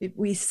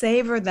 We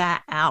savor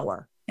that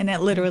hour, and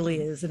it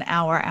literally is an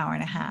hour, hour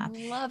and a half,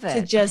 Love it.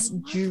 to just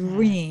love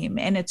dream.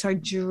 And it's our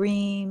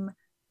dream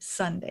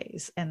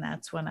Sundays. And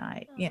that's when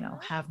I,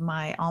 have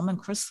my almond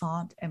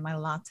croissant and my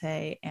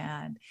latte.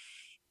 And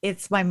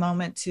it's my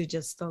moment to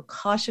just throw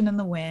caution in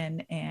the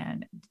wind.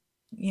 And,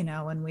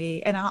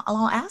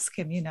 I'll ask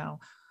him,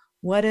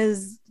 what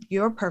does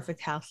your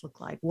perfect house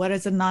look like? What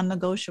is a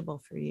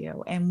non-negotiable for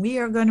you? And we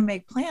are going to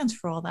make plans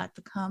for all that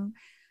to come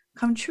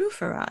true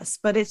for us.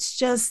 But it's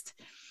just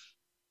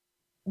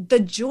the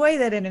joy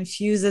that it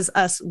infuses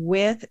us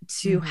with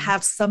to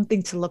have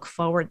something to look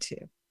forward to.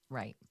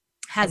 Right.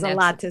 Has a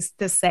lot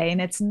to say. And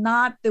it's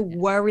not the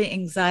worry,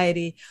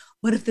 anxiety.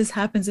 What if this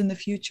happens in the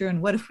future?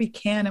 And what if we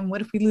can? And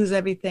what if we lose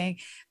everything?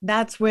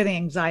 That's where the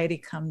anxiety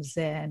comes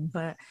in.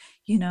 But,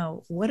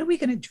 what are we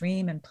going to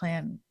dream and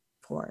plan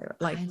for,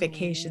 like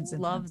vacations?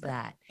 And love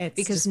that. It's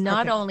because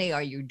not only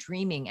are you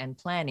dreaming and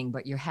planning,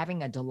 but you're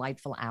having a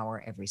delightful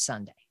hour every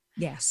Sunday.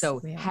 Yes.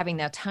 So having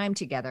that time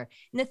together.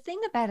 And the thing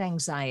about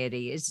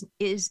anxiety is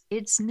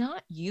it's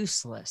not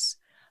useless.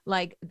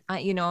 Like,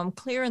 I'm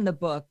clear in the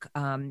book,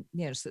 so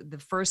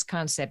the first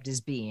concept is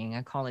being.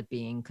 I call it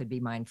being, could be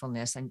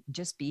mindfulness, and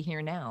just be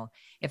here now.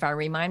 If I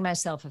remind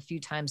myself a few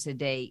times a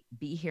day,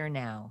 be here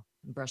now,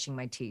 I'm brushing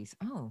my teeth.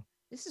 Oh,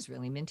 this is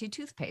really minty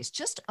toothpaste.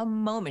 Just a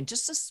moment,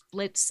 just a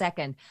split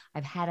second.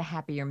 I've had a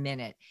happier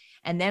minute.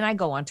 And then I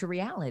go on to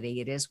reality.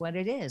 It is what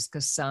it is,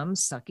 because some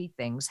sucky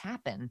things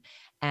happen.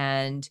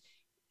 And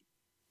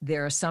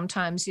there are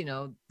sometimes,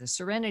 the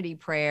serenity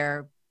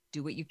prayer,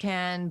 do what you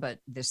can, but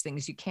there's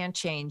things you can't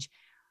change.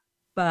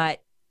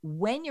 But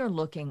when you're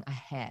looking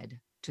ahead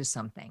to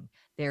something,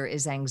 there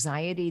is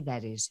anxiety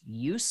that is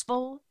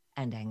useful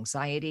and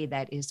anxiety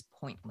that is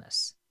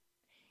pointless.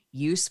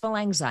 Useful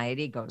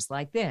anxiety goes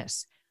like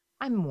this.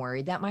 I'm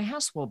worried that my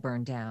house will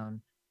burn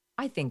down.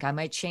 I think I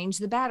might change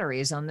the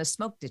batteries on the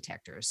smoke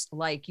detectors.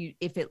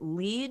 If it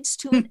leads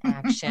to an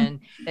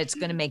action that's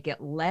going to make it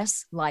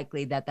less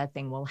likely that that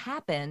thing will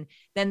happen,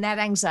 then that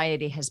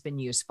anxiety has been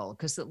useful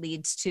because it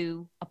leads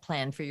to a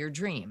plan for your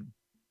dream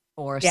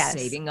or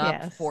saving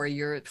up for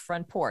your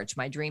front porch.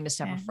 My dream is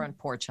to have a front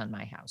porch on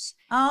my house.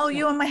 Oh,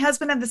 you and my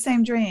husband have the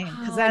same dream,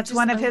 because that's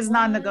one of his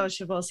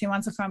non-negotiables. He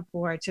wants a front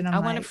porch. And I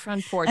want a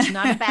front porch,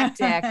 not a back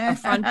deck, a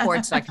front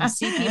porch so I can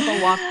see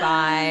people walk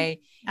by.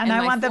 And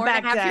I want the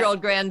back deck.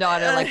 4.5-year-old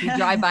granddaughter, we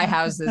drive by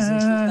houses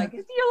and she's like, do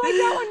you like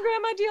that one,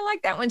 Grandma? Do you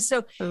like that one?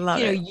 So,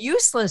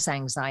 useless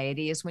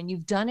anxiety is when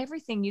you've done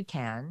everything you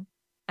can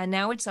and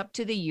now it's up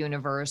to the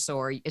universe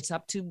or it's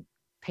up to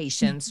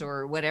patience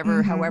or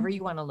whatever, however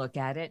you want to look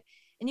at it.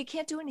 And you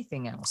can't do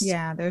anything else.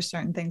 Yeah, there's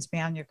certain things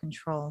beyond your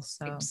control.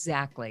 So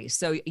exactly.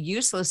 So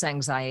useless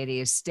anxiety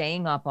is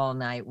staying up all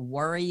night,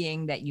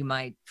 worrying that you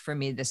might, for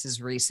me, this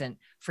is recent,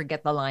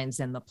 forget the lines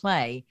in the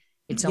play.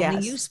 It's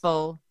only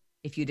useful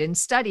if you didn't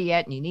study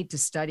yet and you need to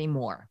study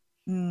more.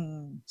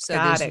 So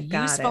there's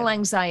useful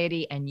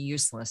anxiety and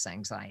useless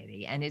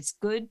anxiety. And it's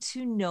good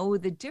to know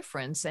the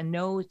difference and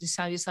know to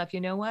tell yourself,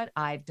 you know what?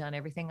 I've done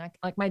everything.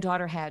 Like my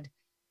daughter had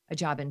a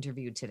job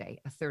interview today,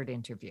 a third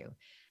interview,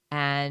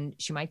 and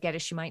she might get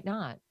it, she might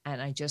not. And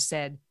I just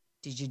said,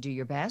 did you do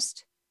your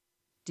best?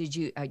 Do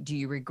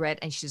you regret?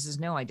 And she says,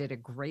 no, I did a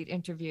great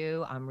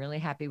interview. I'm really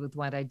happy with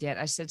what I did.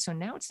 I said, so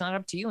now it's not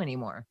up to you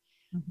anymore.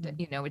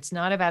 It's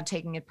not about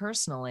taking it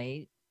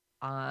personally.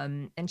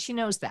 And she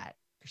knows that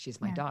because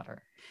she's my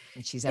daughter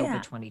and she's over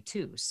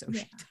 22. So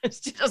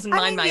she doesn't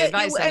mind my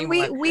advice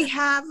anymore. And we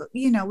have,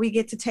 we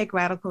get to take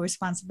radical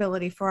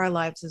responsibility for our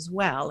lives as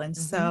well. And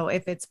so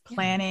if it's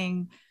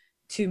planning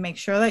to make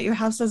sure that your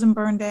house doesn't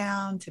burn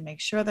down, to make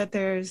sure that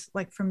there's,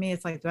 like, for me,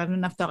 it's like, do I have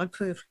enough dog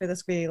food for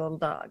this greedy little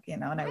dog,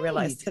 and I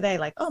realized today,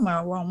 like, oh,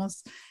 we're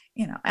almost,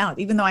 out,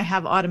 even though I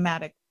have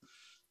automatic,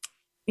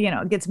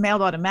 it gets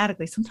mailed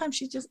automatically. Sometimes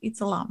she just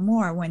eats a lot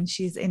more when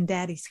she's in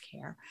daddy's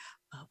care.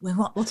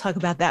 We'll talk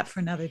about that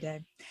for another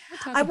day.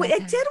 I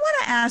did want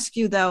to ask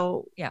you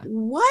though,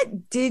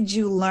 what did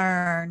you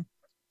learn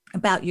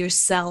about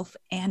yourself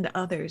and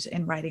others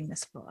in writing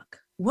this book?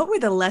 What were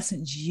the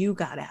lessons you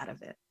got out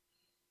of it?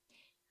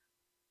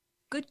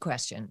 Good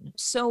question.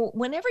 So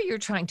whenever you're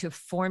trying to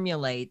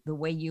formulate the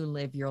way you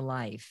live your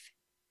life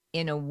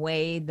in a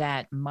way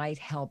that might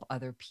help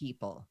other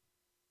people,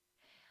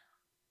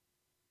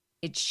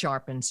 it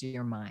sharpens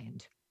your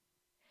mind.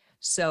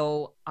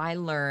 So I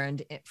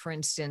learned, for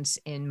instance,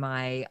 in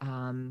my,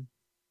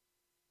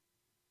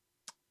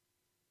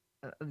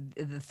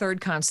 the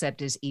third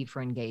concept is E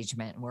for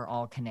engagement. We're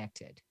all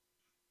connected.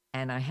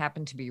 And I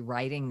happened to be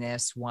writing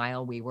this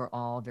while we were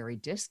all very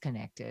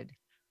disconnected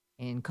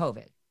in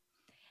COVID.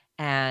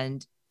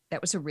 And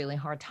that was a really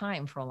hard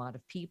time for a lot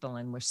of people.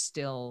 And we're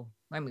still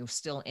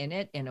in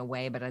it in a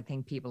way, but I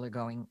think people are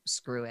going,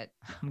 screw it.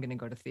 I'm going to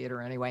go to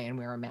theater anyway and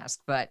wear a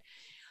mask. But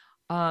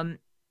I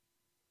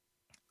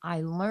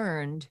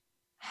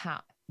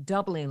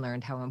doubly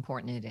learned how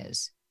important it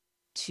is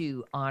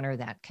to honor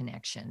that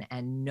connection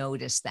and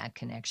notice that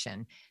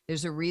connection.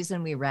 There's a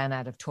reason we ran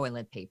out of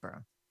toilet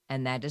paper.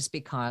 And that is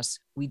because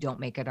we don't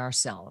make it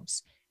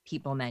ourselves.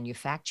 People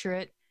manufacture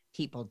it,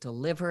 people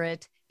deliver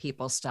it,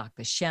 people stock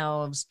the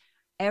shelves.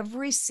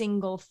 Every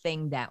single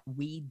thing that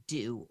we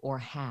do or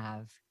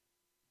have,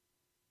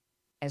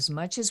 as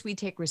much as we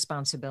take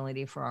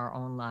responsibility for our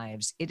own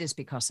lives, it is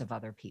because of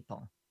other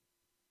people.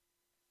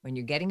 When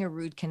you're getting a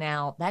root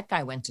canal, that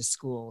guy went to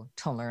school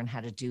to learn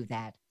how to do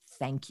that.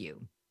 Thank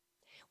you.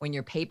 When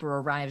your paper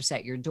arrives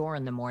at your door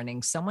in the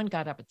morning, someone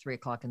got up at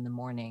 3:00 in the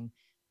morning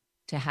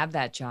to have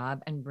that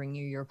job and bring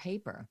you your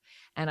paper.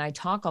 And I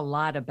talk a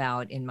lot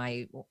about, in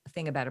my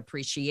thing about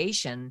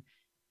appreciation,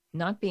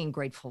 not being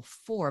grateful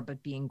for,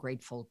 but being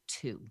grateful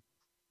to.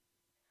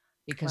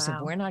 Because if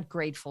we're not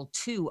grateful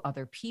to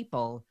other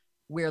people,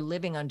 we're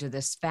living under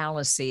this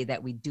fallacy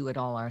that we do it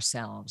all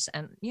ourselves.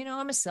 And, you know,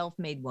 I'm a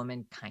self-made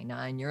woman, kind of,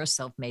 and you're a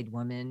self-made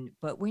woman,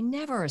 but we're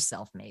never a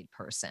self-made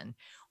person.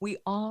 We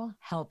all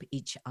help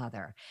each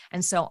other.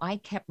 And so I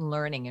kept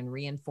learning and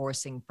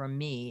reinforcing for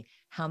me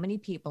how many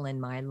people in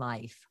my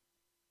life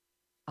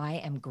I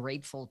am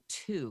grateful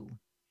to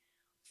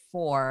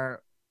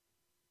for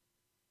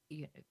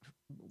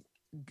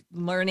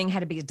learning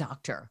how to be a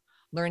doctor,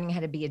 learning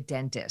how to be a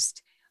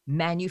dentist,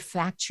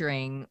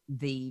 manufacturing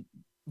the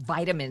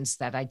vitamins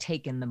that I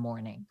take in the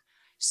morning.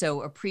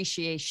 So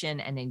appreciation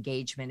and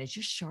engagement, it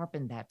just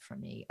sharpened that for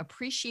me.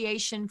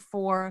 Appreciation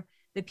for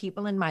the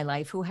people in my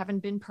life who haven't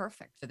been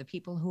perfect, for the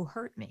people who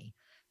hurt me,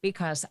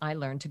 because I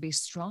learned to be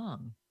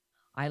strong.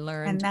 I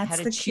learned how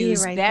to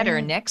choose better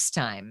next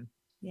time.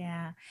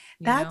 Yeah.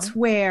 That's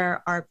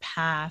where our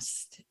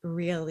past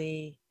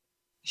really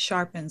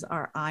sharpens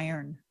our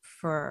iron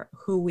for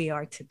who we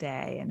are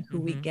today and who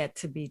we get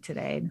to be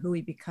today and who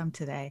we become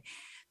today.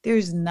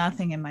 There's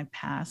nothing in my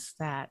past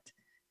that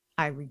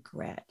I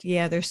regret.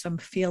 Yeah, there's some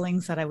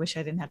feelings that I wish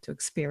I didn't have to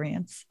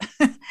experience.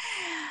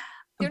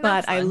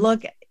 But I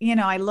look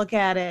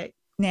at it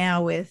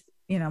now with,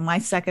 my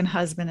second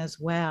husband as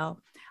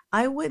well.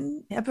 I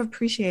wouldn't have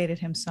appreciated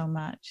him so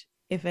much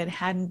if it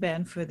hadn't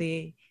been for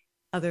the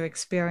other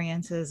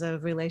experiences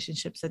of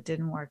relationships that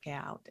didn't work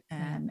out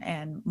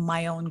and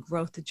my own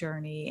growth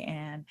journey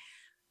and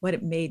what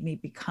it made me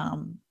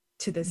become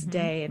to this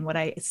day and what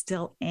I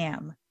still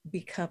am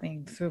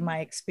becoming through my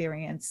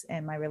experience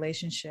and my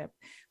relationship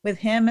with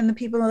him and the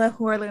people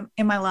who are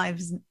in my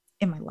life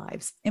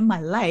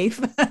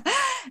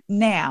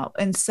now.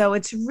 And so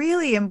it's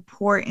really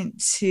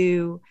important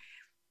to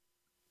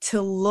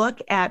look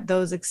at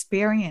those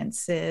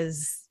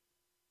experiences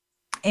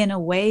in a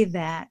way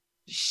that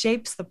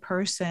shapes the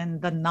person,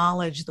 the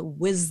knowledge, the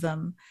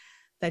wisdom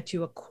that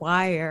you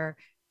acquire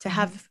to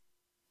have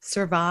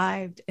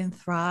survived and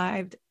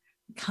thrived,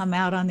 come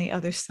out on the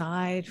other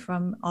side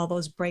from all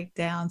those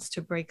breakdowns to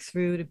break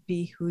through to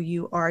be who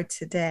you are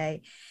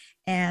today.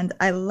 And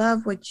I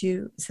love what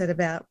you said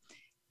about,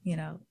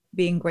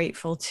 being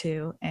grateful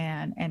to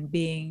and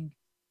being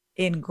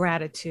in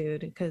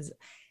gratitude, because,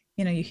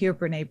 you hear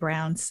Brene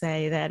Brown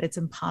say that it's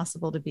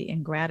impossible to be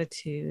in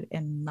gratitude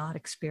and not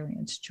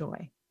experience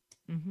joy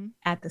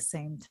at the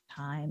same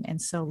time.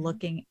 And so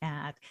looking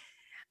at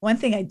one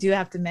thing I do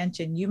have to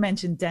mention, you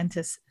mentioned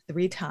dentists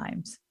 3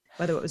 times.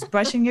 Whether it was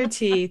brushing your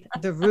teeth,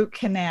 the root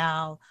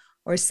canal,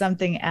 or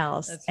something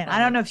else. And I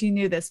don't know if you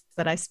knew this,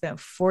 but I spent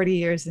 40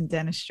 years in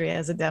dentistry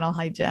as a dental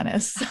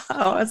hygienist. So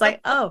I was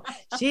like, oh,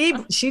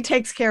 she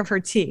takes care of her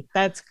teeth.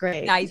 That's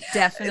great. I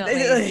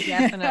definitely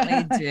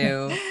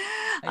do.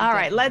 All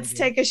right, let's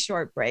take a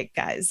short break,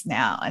 guys,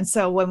 now. And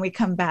so when we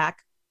come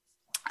back,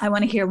 I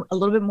want to hear a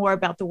little bit more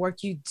about the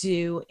work you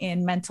do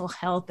in mental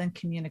health and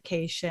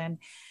communication,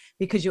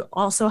 because you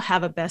also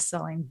have a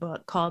best-selling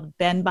book called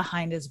Ben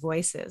Behind His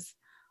Voices: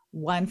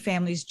 One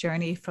Family's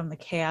Journey from the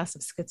Chaos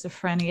of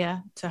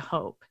Schizophrenia to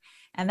Hope.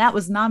 And that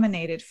was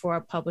nominated for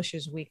a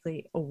Publishers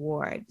Weekly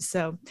award.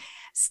 So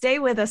stay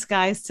with us,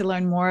 guys, to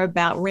learn more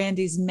about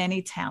Randy's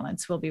many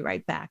talents. We'll be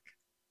right back.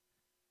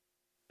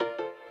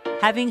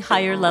 Having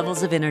higher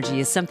levels of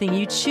energy is something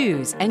you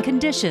choose and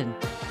condition,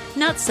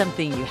 not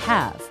something you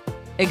have.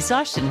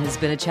 Exhaustion has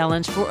been a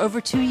challenge for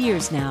over 2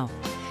 years now.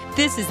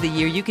 This is the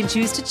year you can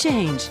choose to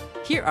change.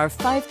 Here are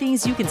 5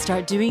 things you can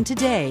start doing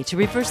today to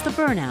reverse the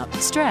burnout,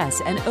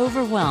 stress, and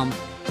overwhelm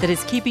that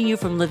is keeping you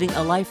from living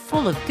a life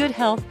full of good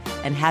health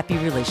and happy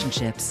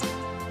relationships.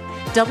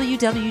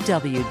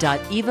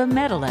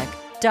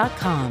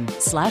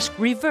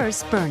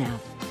 www.evamedilek.com/reverse-burnout.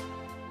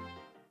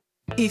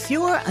 If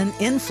you're an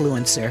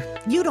influencer,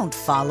 you don't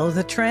follow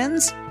the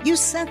trends, you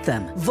set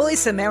them.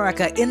 Voice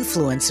America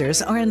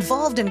influencers are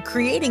involved in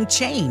creating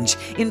change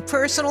in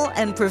personal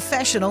and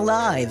professional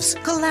lives,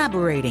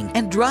 collaborating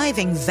and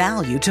driving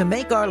value to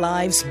make our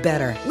lives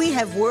better. We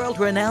have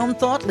world-renowned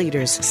thought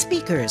leaders,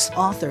 speakers,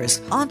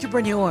 authors,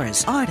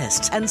 entrepreneurs,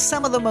 artists, and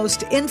some of the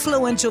most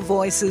influential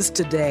voices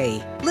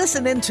today.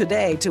 Listen in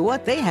today to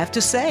what they have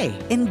to say.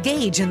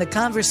 Engage in the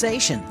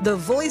conversation. The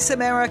Voice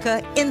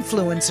America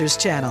Influencers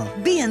Channel.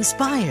 Be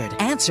inspired.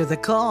 Answer the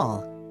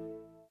call.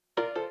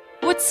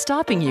 What's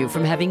stopping you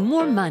from having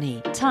more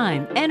money,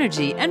 time,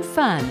 energy, and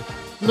fun?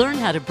 Learn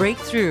how to break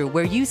through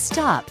where you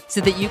stop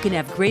so that you can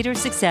have greater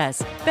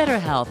success, better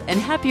health, and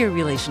happier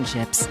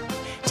relationships.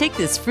 Take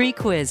this free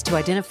quiz to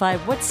identify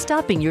what's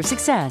stopping your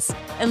success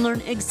and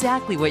learn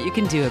exactly what you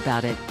can do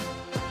about it.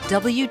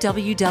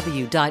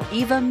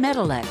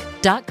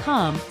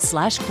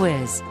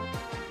 www.evamedilek.com/quiz.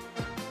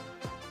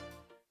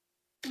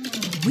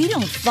 We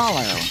don't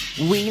follow,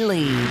 we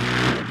lead.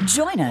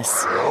 Join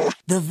us,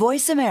 the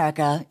Voice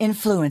America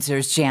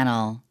Influencers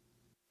Channel.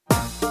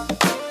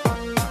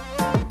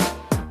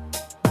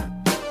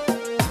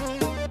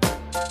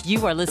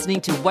 You are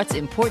listening to What's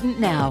Important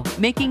Now,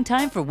 making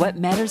time for what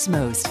matters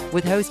most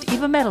with host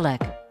Eva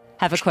Medilek.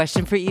 Have a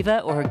question for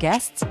Eva or her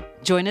guests?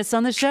 Join us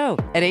on the show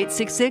at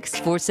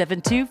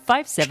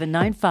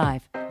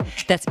 866-472-5795.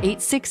 That's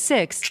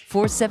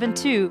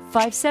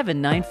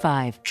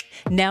 866-472-5795.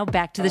 Now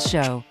back to the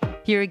show.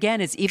 Here again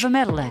is Eva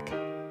Medilek.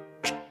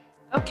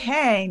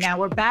 Okay, now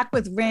we're back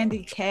with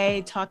Randi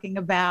Kay talking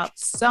about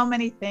so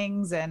many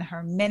things and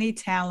her many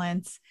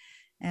talents.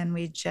 And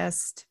we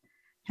just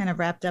kind of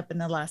wrapped up in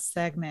the last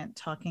segment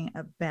talking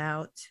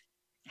about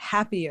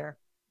Happier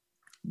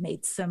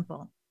Made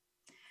Simple.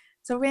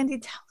 So Randi,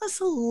 tell us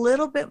a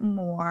little bit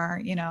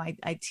more. You know,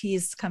 I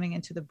teased coming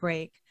into the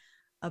break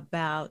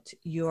about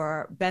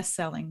your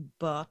best-selling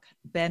book,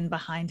 Ben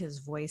Behind His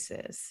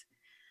Voices.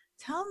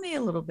 Tell me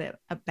a little bit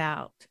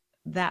about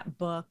that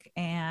book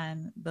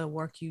and the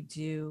work you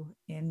do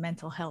in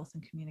mental health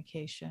and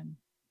communication.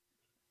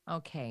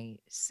 Okay,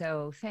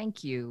 so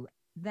thank you.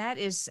 That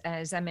is,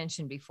 as I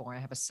mentioned before, I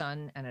have a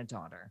son and a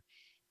daughter.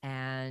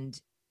 And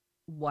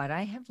what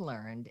I have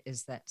learned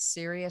is that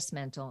serious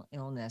mental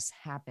illness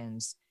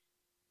happens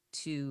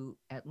to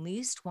at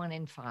least 1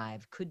 in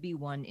 5, could be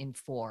 1 in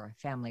 4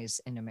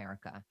 families in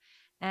America.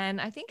 And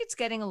I think it's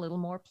getting a little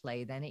more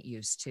play than it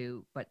used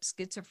to, but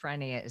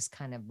schizophrenia is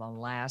kind of the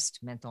last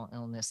mental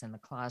illness in the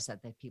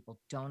closet that people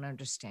don't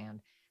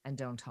understand and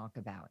don't talk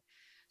about.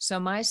 So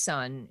my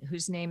son,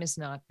 whose name is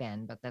not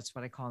Ben, but that's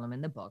what I call him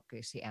in the book,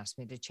 because he asked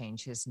me to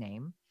change his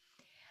name.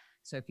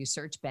 So if you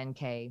search Ben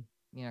K,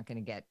 you're not going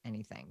to get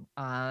anything.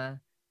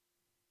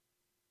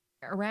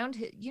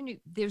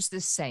 There's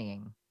this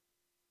saying,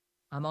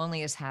 I'm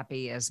only as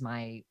happy as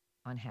my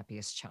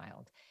unhappiest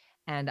child.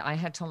 And I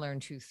had to learn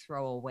to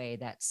throw away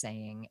that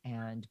saying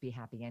and be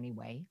happy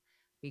anyway,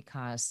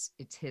 because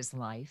it's his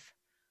life.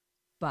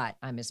 But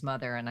I'm his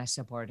mother and I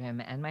support him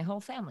and my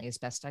whole family as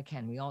best I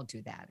can. We all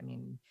do that. I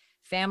mean,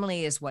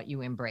 family is what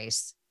you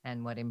embrace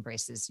and what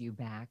embraces you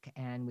back.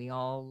 And we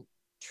all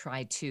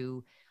try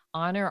to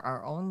honor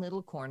our own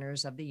little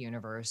corners of the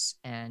universe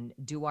and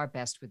do our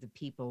best with the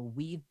people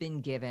we've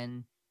been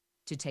given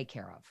to take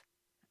care of.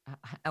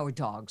 Our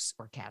dogs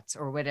or cats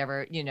or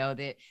whatever,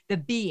 the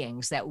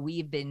beings that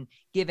we've been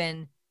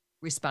given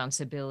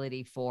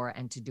responsibility for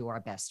and to do our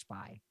best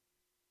by.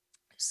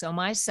 So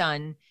my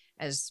son,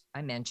 as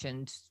I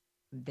mentioned,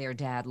 their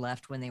dad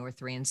left when they were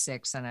 3 and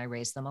 6, and I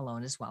raised them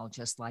alone as well,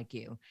 just like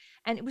you.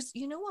 And it was,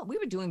 we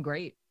were doing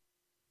great.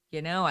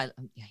 I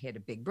had a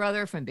big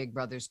brother from Big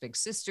Brothers Big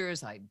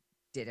Sisters. I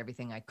did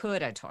everything I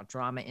could. I taught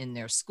drama in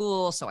their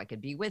school so I could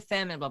be with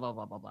them and blah, blah,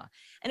 blah, blah, blah.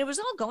 And it was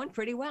all going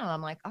pretty well.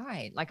 I'm like, all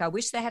right, I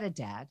wish they had a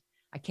dad.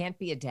 I can't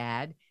be a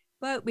dad,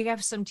 but we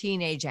have some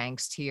teenage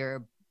angst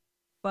here,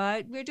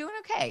 but we're doing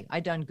okay.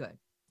 I done good.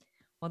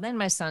 Well, then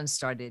my son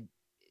started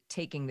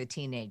taking the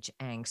teenage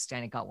angst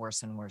and it got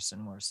worse and worse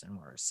and worse and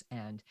worse,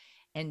 and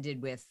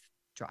ended with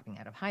dropping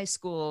out of high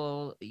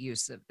school,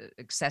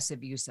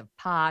 excessive use of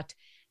pot,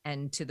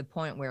 and to the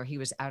point where he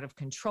was out of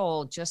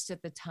control just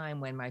at the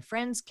time when my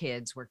friends'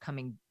 kids were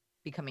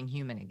becoming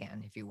human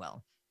again, if you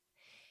will.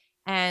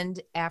 And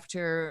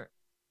after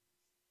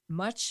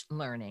much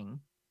learning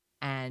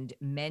and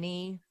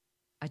many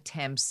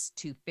attempts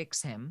to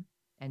fix him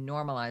and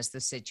normalize the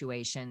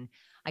situation,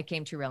 I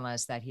came to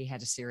realize that he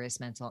had a serious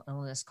mental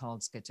illness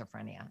called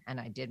schizophrenia. And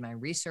I did my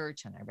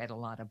research and I read a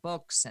lot of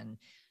books and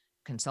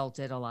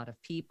consulted a lot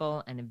of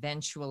people, and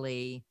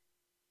eventually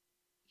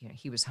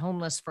he was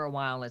homeless for a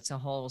while. It's a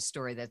whole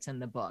story that's in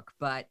the book,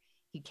 but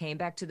he came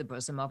back to the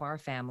bosom of our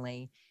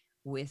family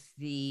with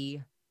the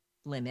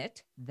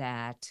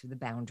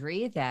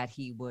boundary that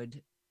he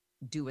would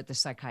do what the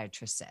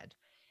psychiatrist said.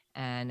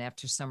 And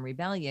after some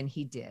rebellion,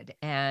 he did.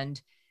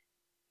 And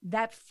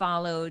that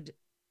followed.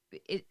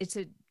 It's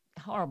a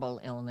horrible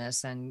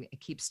illness and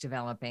it keeps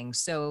developing.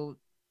 So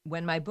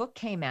when my book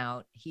came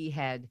out, he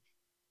had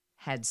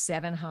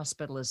 7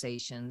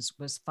 hospitalizations,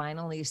 was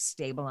finally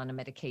stable on a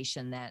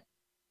medication that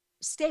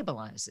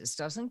stabilizes,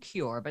 doesn't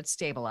cure, but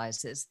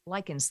stabilizes,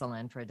 like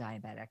insulin for a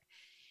diabetic,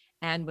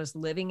 and was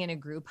living in a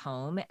group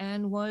home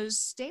and was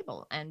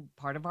stable and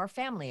part of our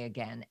family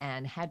again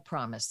and had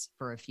promise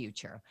for a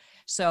future.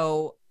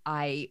 So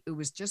it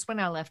was just when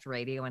I left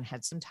radio and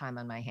had some time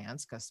on my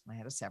hands because I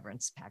had a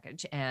severance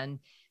package, and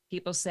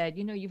people said,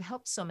 you've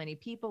helped so many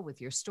people with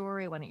your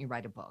story. Why don't you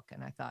write a book?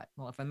 And I thought,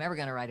 well, if I'm ever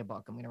going to write a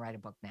book, I'm going to write a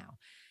book now.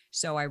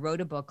 So I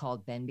wrote a book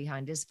called Ben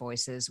Behind His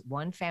Voices,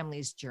 One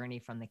Family's Journey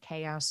from the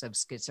Chaos of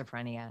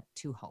Schizophrenia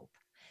to Hope.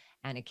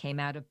 And it came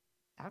out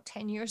about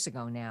 10 years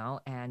ago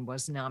now and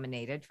was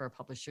nominated for a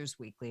Publishers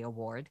Weekly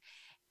award.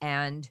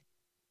 And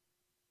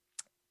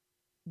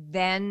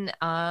then,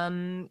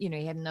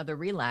 he had another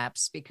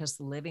relapse because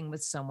living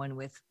with someone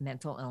with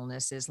mental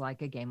illness is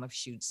like a game of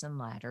chutes and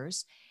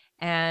ladders,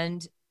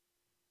 and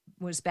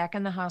was back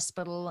in the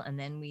hospital. And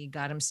then we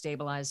got him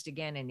stabilized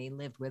again, and he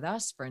lived with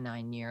us for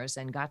 9 years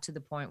and got to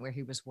the point where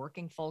he was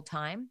working full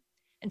time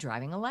and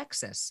driving a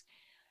Lexus.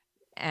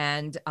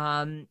 And,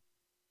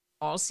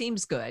 all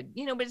seems good,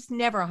 but it's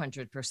never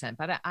 100%.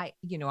 But I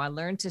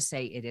learned to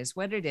say it is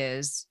what it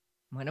is.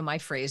 One of my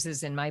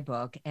phrases in my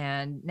book.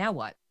 And now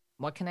what?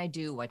 What can I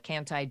do? What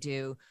can't I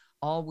do?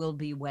 All will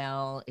be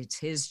well. It's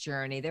his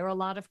journey. There are a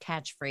lot of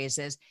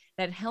catchphrases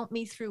that helped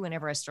me through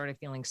whenever I started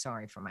feeling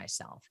sorry for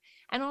myself.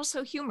 And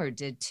also humor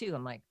did too.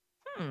 I'm like,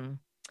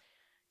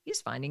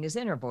 he's finding his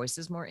inner voice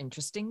is more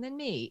interesting than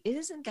me.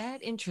 Isn't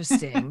that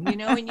interesting?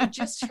 And you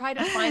just try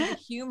to find the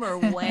humor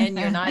when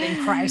you're not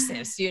in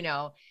crisis,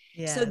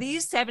 Yes. So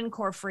these 7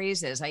 core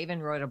phrases, I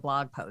even wrote a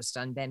blog post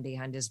on Ben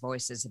Behind His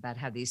Voices about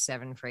how these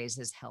 7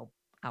 phrases help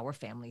our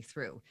family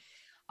through.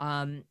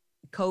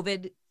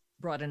 COVID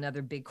brought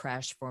another big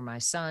crash for my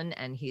son,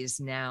 and he's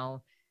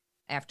now,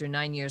 after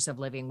 9 years of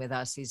living with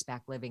us, he's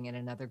back living in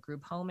another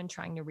group home and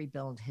trying to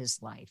rebuild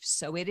his life.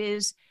 So it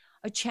is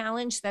a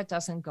challenge that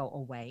doesn't go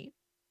away.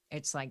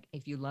 It's like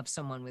if you love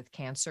someone with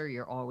cancer,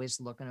 you're always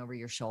looking over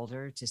your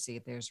shoulder to see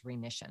if there's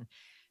remission.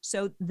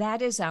 So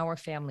that is our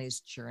family's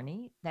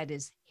journey. That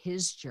is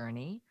his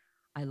journey.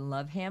 I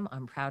love him.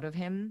 I'm proud of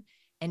him.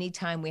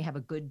 Anytime we have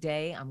a good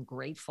day, I'm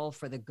grateful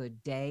for the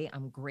good day.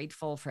 I'm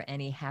grateful for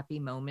any happy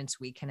moments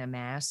we can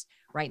amass.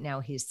 Right now,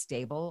 he's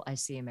stable. I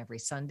see him every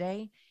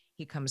Sunday.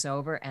 He comes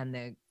over and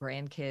the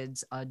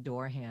grandkids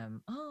adore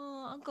him.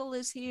 Oh, Uncle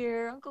is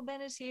here. Uncle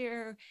Ben is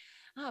here.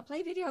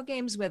 Play video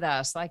games with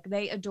us. Like,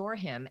 they adore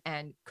him.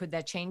 And could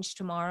that change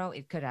tomorrow?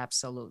 It could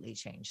absolutely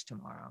change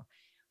tomorrow.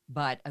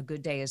 But a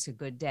good day is a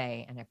good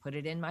day. And I put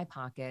it in my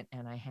pocket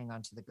and I hang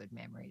on to the good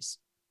memories.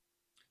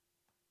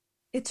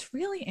 It's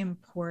really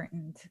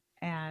important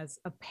as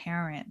a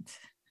parent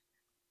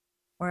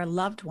or a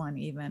loved one,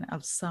 even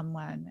of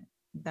someone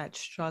that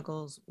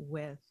struggles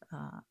with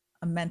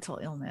a mental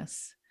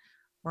illness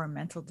or a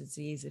mental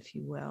disease, if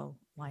you will,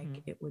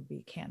 like it would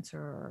be cancer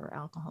or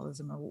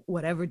alcoholism or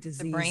whatever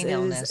disease brain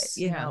illness,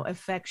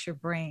 affects your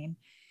brain,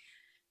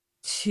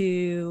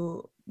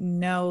 to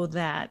know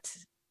that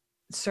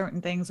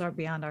certain things are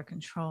beyond our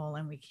control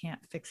and we can't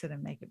fix it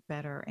and make it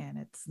better. And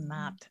it's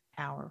not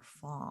our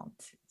fault.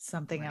 It's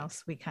something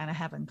else we kind of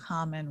have in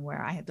common,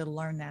 where I had to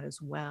learn that as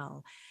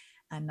well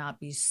and not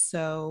be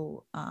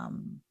so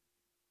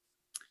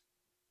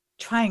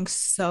trying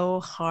so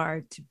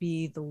hard to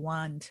be the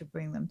one to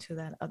bring them to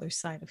that other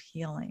side of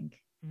healing,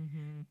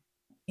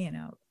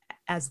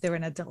 as they're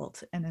an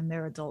adult and in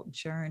their adult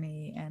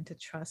journey, and to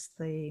trust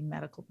the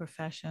medical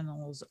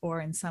professionals, or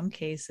in some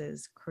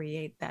cases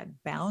create that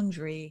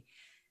boundary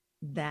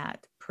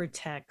that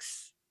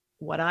protects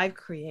what I've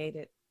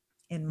created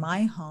in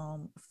my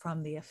home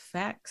from the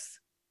effects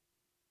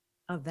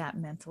of that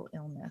mental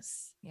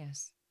illness.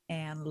 Yes.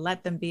 And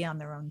let them be on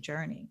their own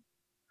journey.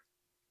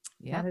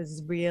 That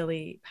is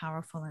really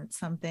powerful. And it's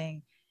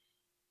something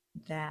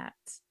that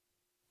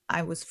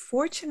I was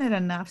fortunate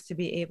enough to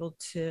be able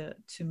to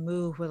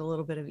move with a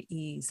little bit of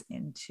ease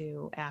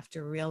into,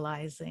 after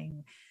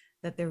realizing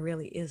that there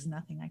really is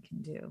nothing I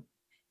can do,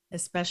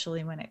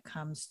 especially when it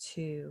comes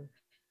to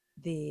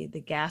the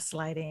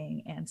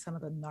gaslighting and some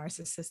of the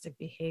narcissistic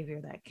behavior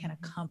that can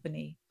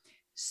accompany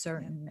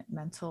certain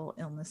mental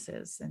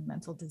illnesses and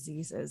mental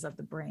diseases of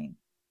the brain.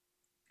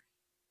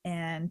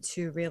 And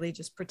to really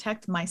just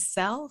protect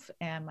myself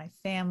and my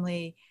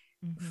family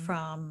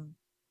from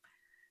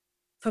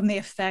the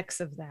effects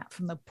of that,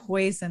 from the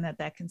poison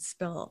that can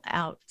spill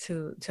out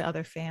to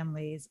other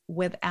families,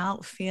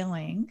 without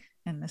feeling,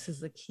 and this is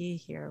the key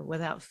here,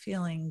 without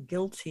feeling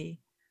guilty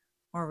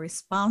or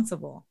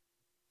responsible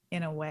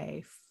in a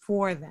way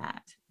for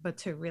that, but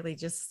to really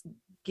just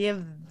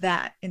give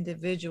that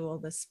individual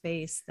the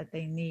space that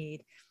they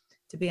need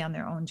to be on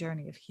their own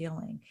journey of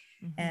healing.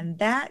 And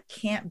that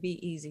can't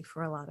be easy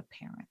for a lot of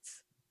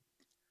parents.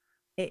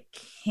 It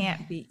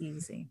can't be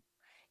easy.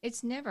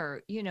 It's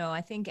never,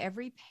 I think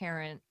every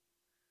parent,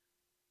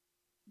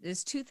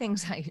 there's 2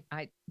 things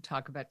I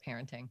talk about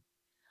parenting.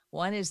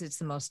 One is it's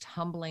the most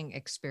humbling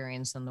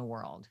experience in the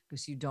world,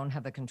 because you don't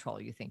have the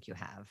control you think you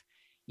have.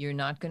 You're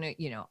not going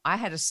to, I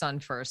had a son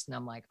first, and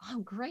I'm like, oh,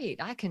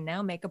 great. I can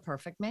now make a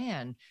perfect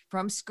man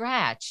from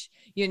scratch.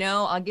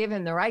 I'll give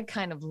him the right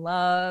kind of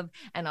love.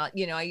 And I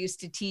used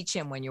to teach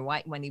him when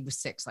he was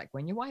 6, like,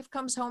 when your wife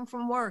comes home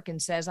from work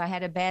and says, I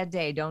had a bad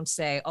day, don't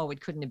say, oh,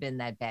 it couldn't have been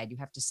that bad. You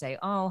have to say,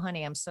 oh,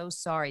 honey, I'm so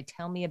sorry.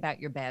 Tell me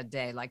about your bad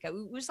day. Like, it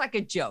was like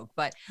a joke,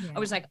 but I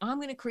was like, I'm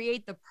going to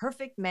create the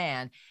perfect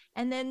man.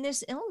 And then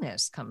this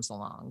illness comes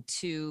along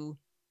to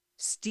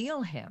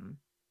steal him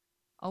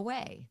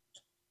away.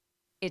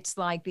 It's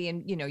like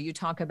you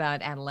talk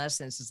about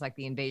adolescence. It's like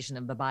the invasion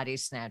of the body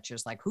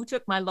snatchers. Like, who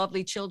took my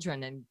lovely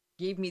children and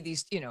gave me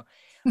these,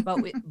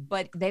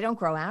 but they don't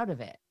grow out of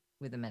it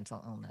with a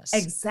mental illness.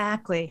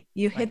 Exactly.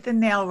 You hit the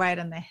nail right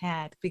on the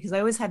head, because I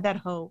always had that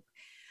hope.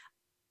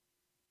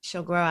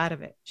 she'll grow out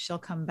of it. She'll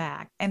come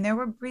back. And there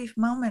were brief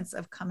moments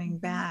of coming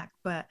back,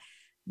 but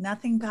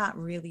nothing got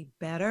really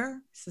better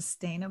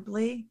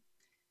sustainably.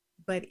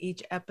 But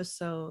each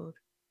episode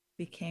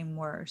became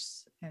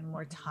worse and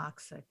more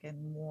toxic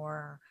and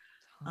more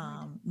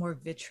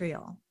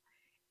vitriol,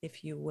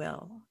 if you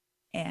will.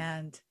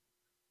 And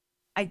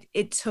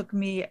it took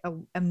me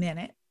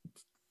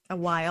a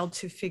while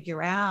to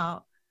figure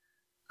out,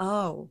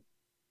 oh,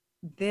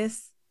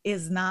 this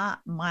is not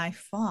my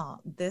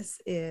fault. This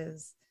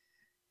is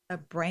a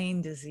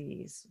brain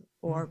disease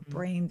or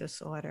brain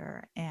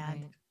disorder.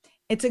 And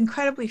it's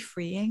incredibly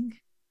freeing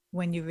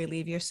when you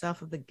relieve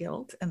yourself of the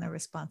guilt and the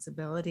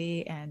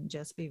responsibility and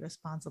just be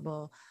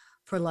responsible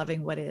for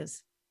loving what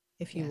is,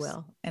 if you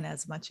will, and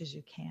as much as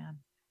you can.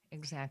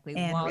 Exactly.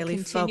 And while really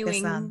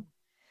continuing focus on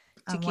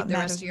to keep the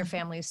rest of your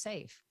family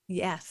safe.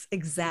 Yes,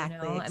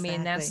 exactly. You know? I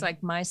mean, that's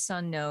like my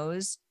son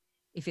knows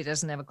if he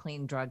doesn't have a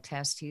clean drug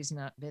test, he's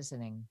not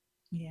visiting.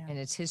 Yeah. And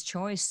it's his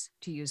choice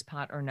to use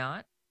pot or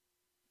not.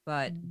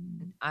 But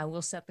I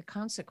will set the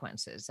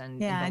consequences.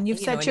 And and you've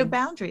set your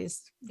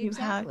boundaries.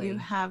 Exactly.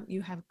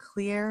 You have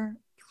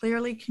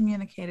clearly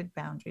communicated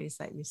boundaries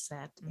that you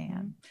set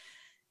and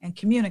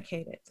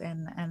communicate it.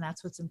 And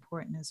that's what's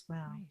important as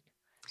well.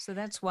 Right. So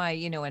that's why,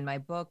 in my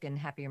book, in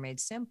Happier Made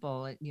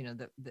Simple,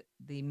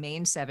 the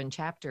main 7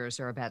 chapters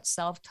are about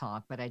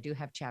self-talk, but I do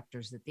have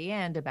chapters at the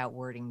end about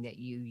wording that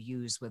you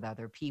use with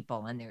other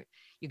people. And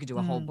you could do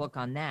a whole book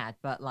on that.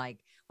 But like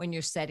when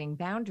you're setting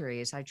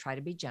boundaries, I try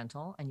to be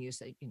gentle and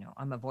use it.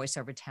 I'm a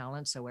voiceover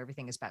talent, so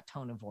everything is about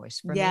tone of voice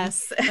for me.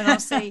 Yes. And I'll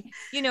say,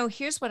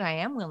 here's what I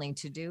am willing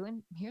to do,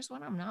 and here's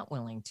what I'm not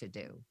willing to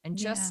do. And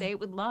just say it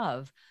with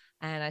love.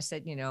 And I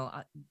said,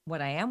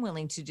 what I am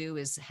willing to do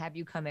is have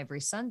you come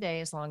every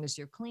Sunday as long as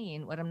you're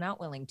clean. What I'm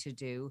not willing to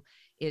do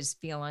is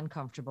feel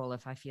uncomfortable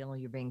if I feel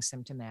you're being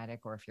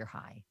symptomatic or if you're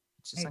high.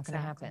 It's just not going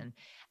to happen.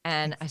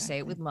 And I say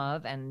it with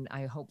love, and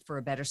I hope for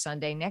a better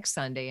Sunday next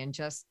Sunday. And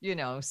just,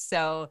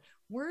 so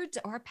words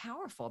are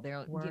powerful.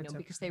 They're,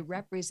 because they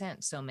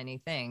represent so many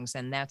things.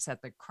 And that's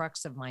at the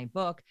crux of my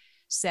book,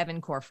 7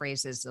 core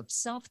phrases of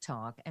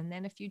self-talk, and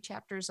then a few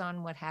chapters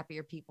on what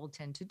happier people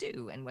tend to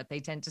do and what they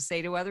tend to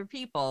say to other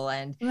people.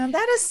 And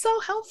that is so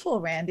helpful,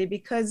 Randy,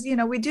 because,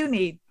 we do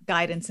need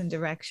guidance and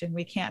direction.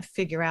 We can't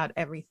figure out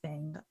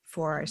everything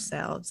for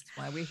ourselves. That's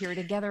why we're here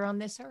together on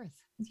this earth.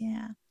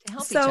 Yeah. To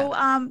help each other.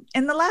 So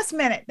in the last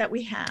minute that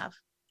we have,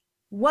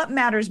 what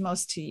matters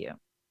most to you?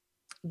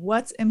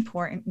 What's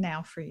important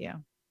now for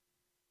you?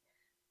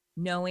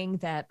 Knowing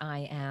that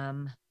I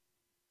am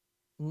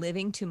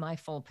living to my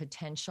full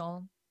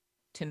potential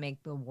to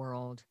make the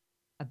world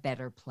a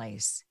better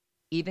place,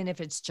 even if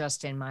it's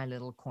just in my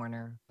little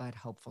corner, but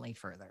hopefully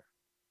further.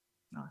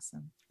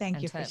 Awesome.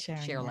 Thank you for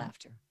sharing. Share that.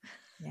 laughter.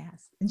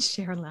 Yes. And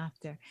share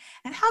laughter.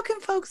 And how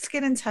can folks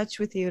get in touch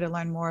with you to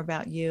learn more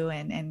about you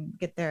and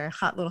get their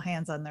hot little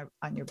hands on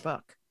your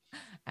book?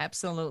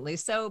 Absolutely.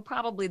 So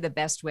probably the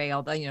best way,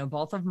 although,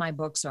 both of my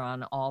books are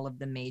on all of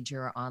the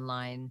major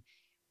online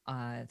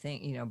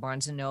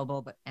Barnes and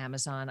Noble, but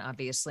Amazon,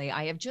 obviously.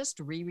 I have just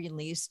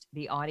re-released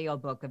the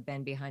audiobook of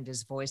Ben Behind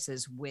His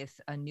Voices with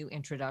a new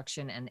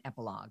introduction and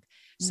epilogue.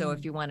 So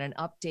if you want an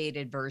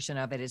updated version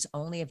of it, it's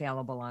only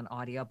available on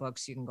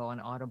audiobooks. You can go on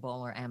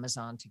Audible or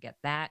Amazon to get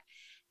that.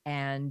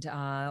 And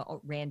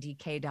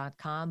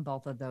randyk.com,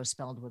 both of those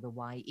spelled with a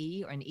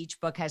Y-E, and each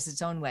book has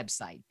its own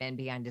website,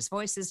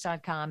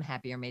 benbehindhisvoices.com,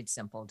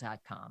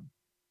 happiermadesimple.com.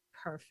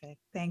 Perfect.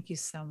 Thank you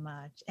so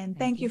much. And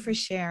thank you for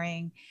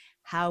sharing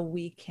how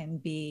we can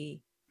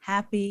be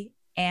happy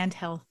and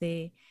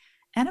healthy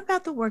and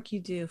about the work you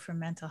do for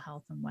mental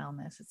health and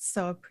wellness. It's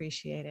so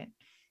appreciated.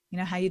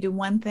 How you do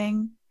one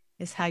thing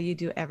is how you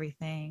do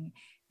everything.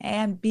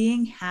 And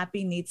being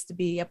happy needs to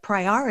be a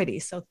priority.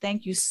 So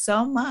thank you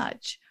so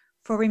much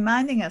for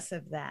reminding us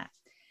of that.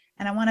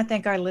 And I want to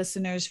thank our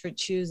listeners for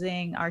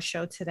choosing our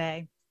show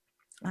today.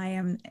 I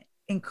am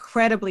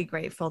incredibly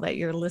grateful that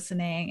you're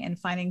listening and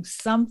finding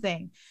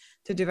something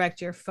to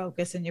direct your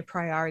focus and your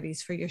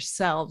priorities for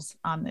yourselves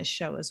on this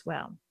show as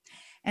well.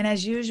 And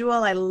as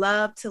usual, I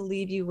love to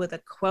leave you with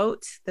a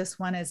quote. This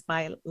one is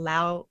by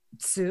Lao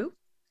Tzu.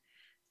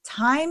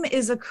 Time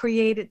is a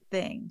created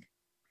thing.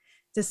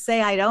 To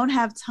say I don't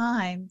have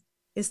time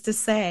is to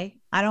say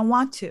I don't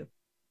want to.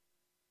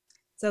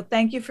 So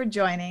thank you for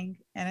joining.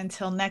 And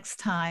until next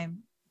time,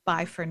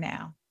 bye for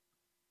now.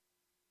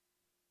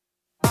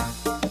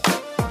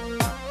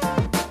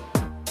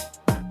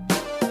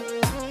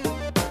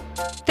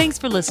 Thanks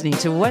for listening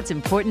to What's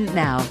Important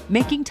Now,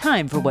 Making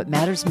Time for What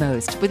Matters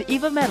Most with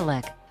Eva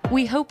Medilek.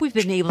 We hope we've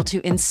been able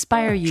to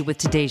inspire you with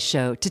today's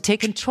show to take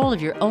control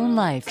of your own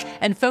life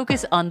and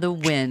focus on the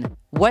win.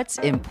 What's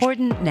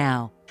important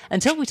now?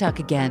 Until we talk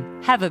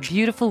again, have a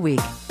beautiful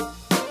week.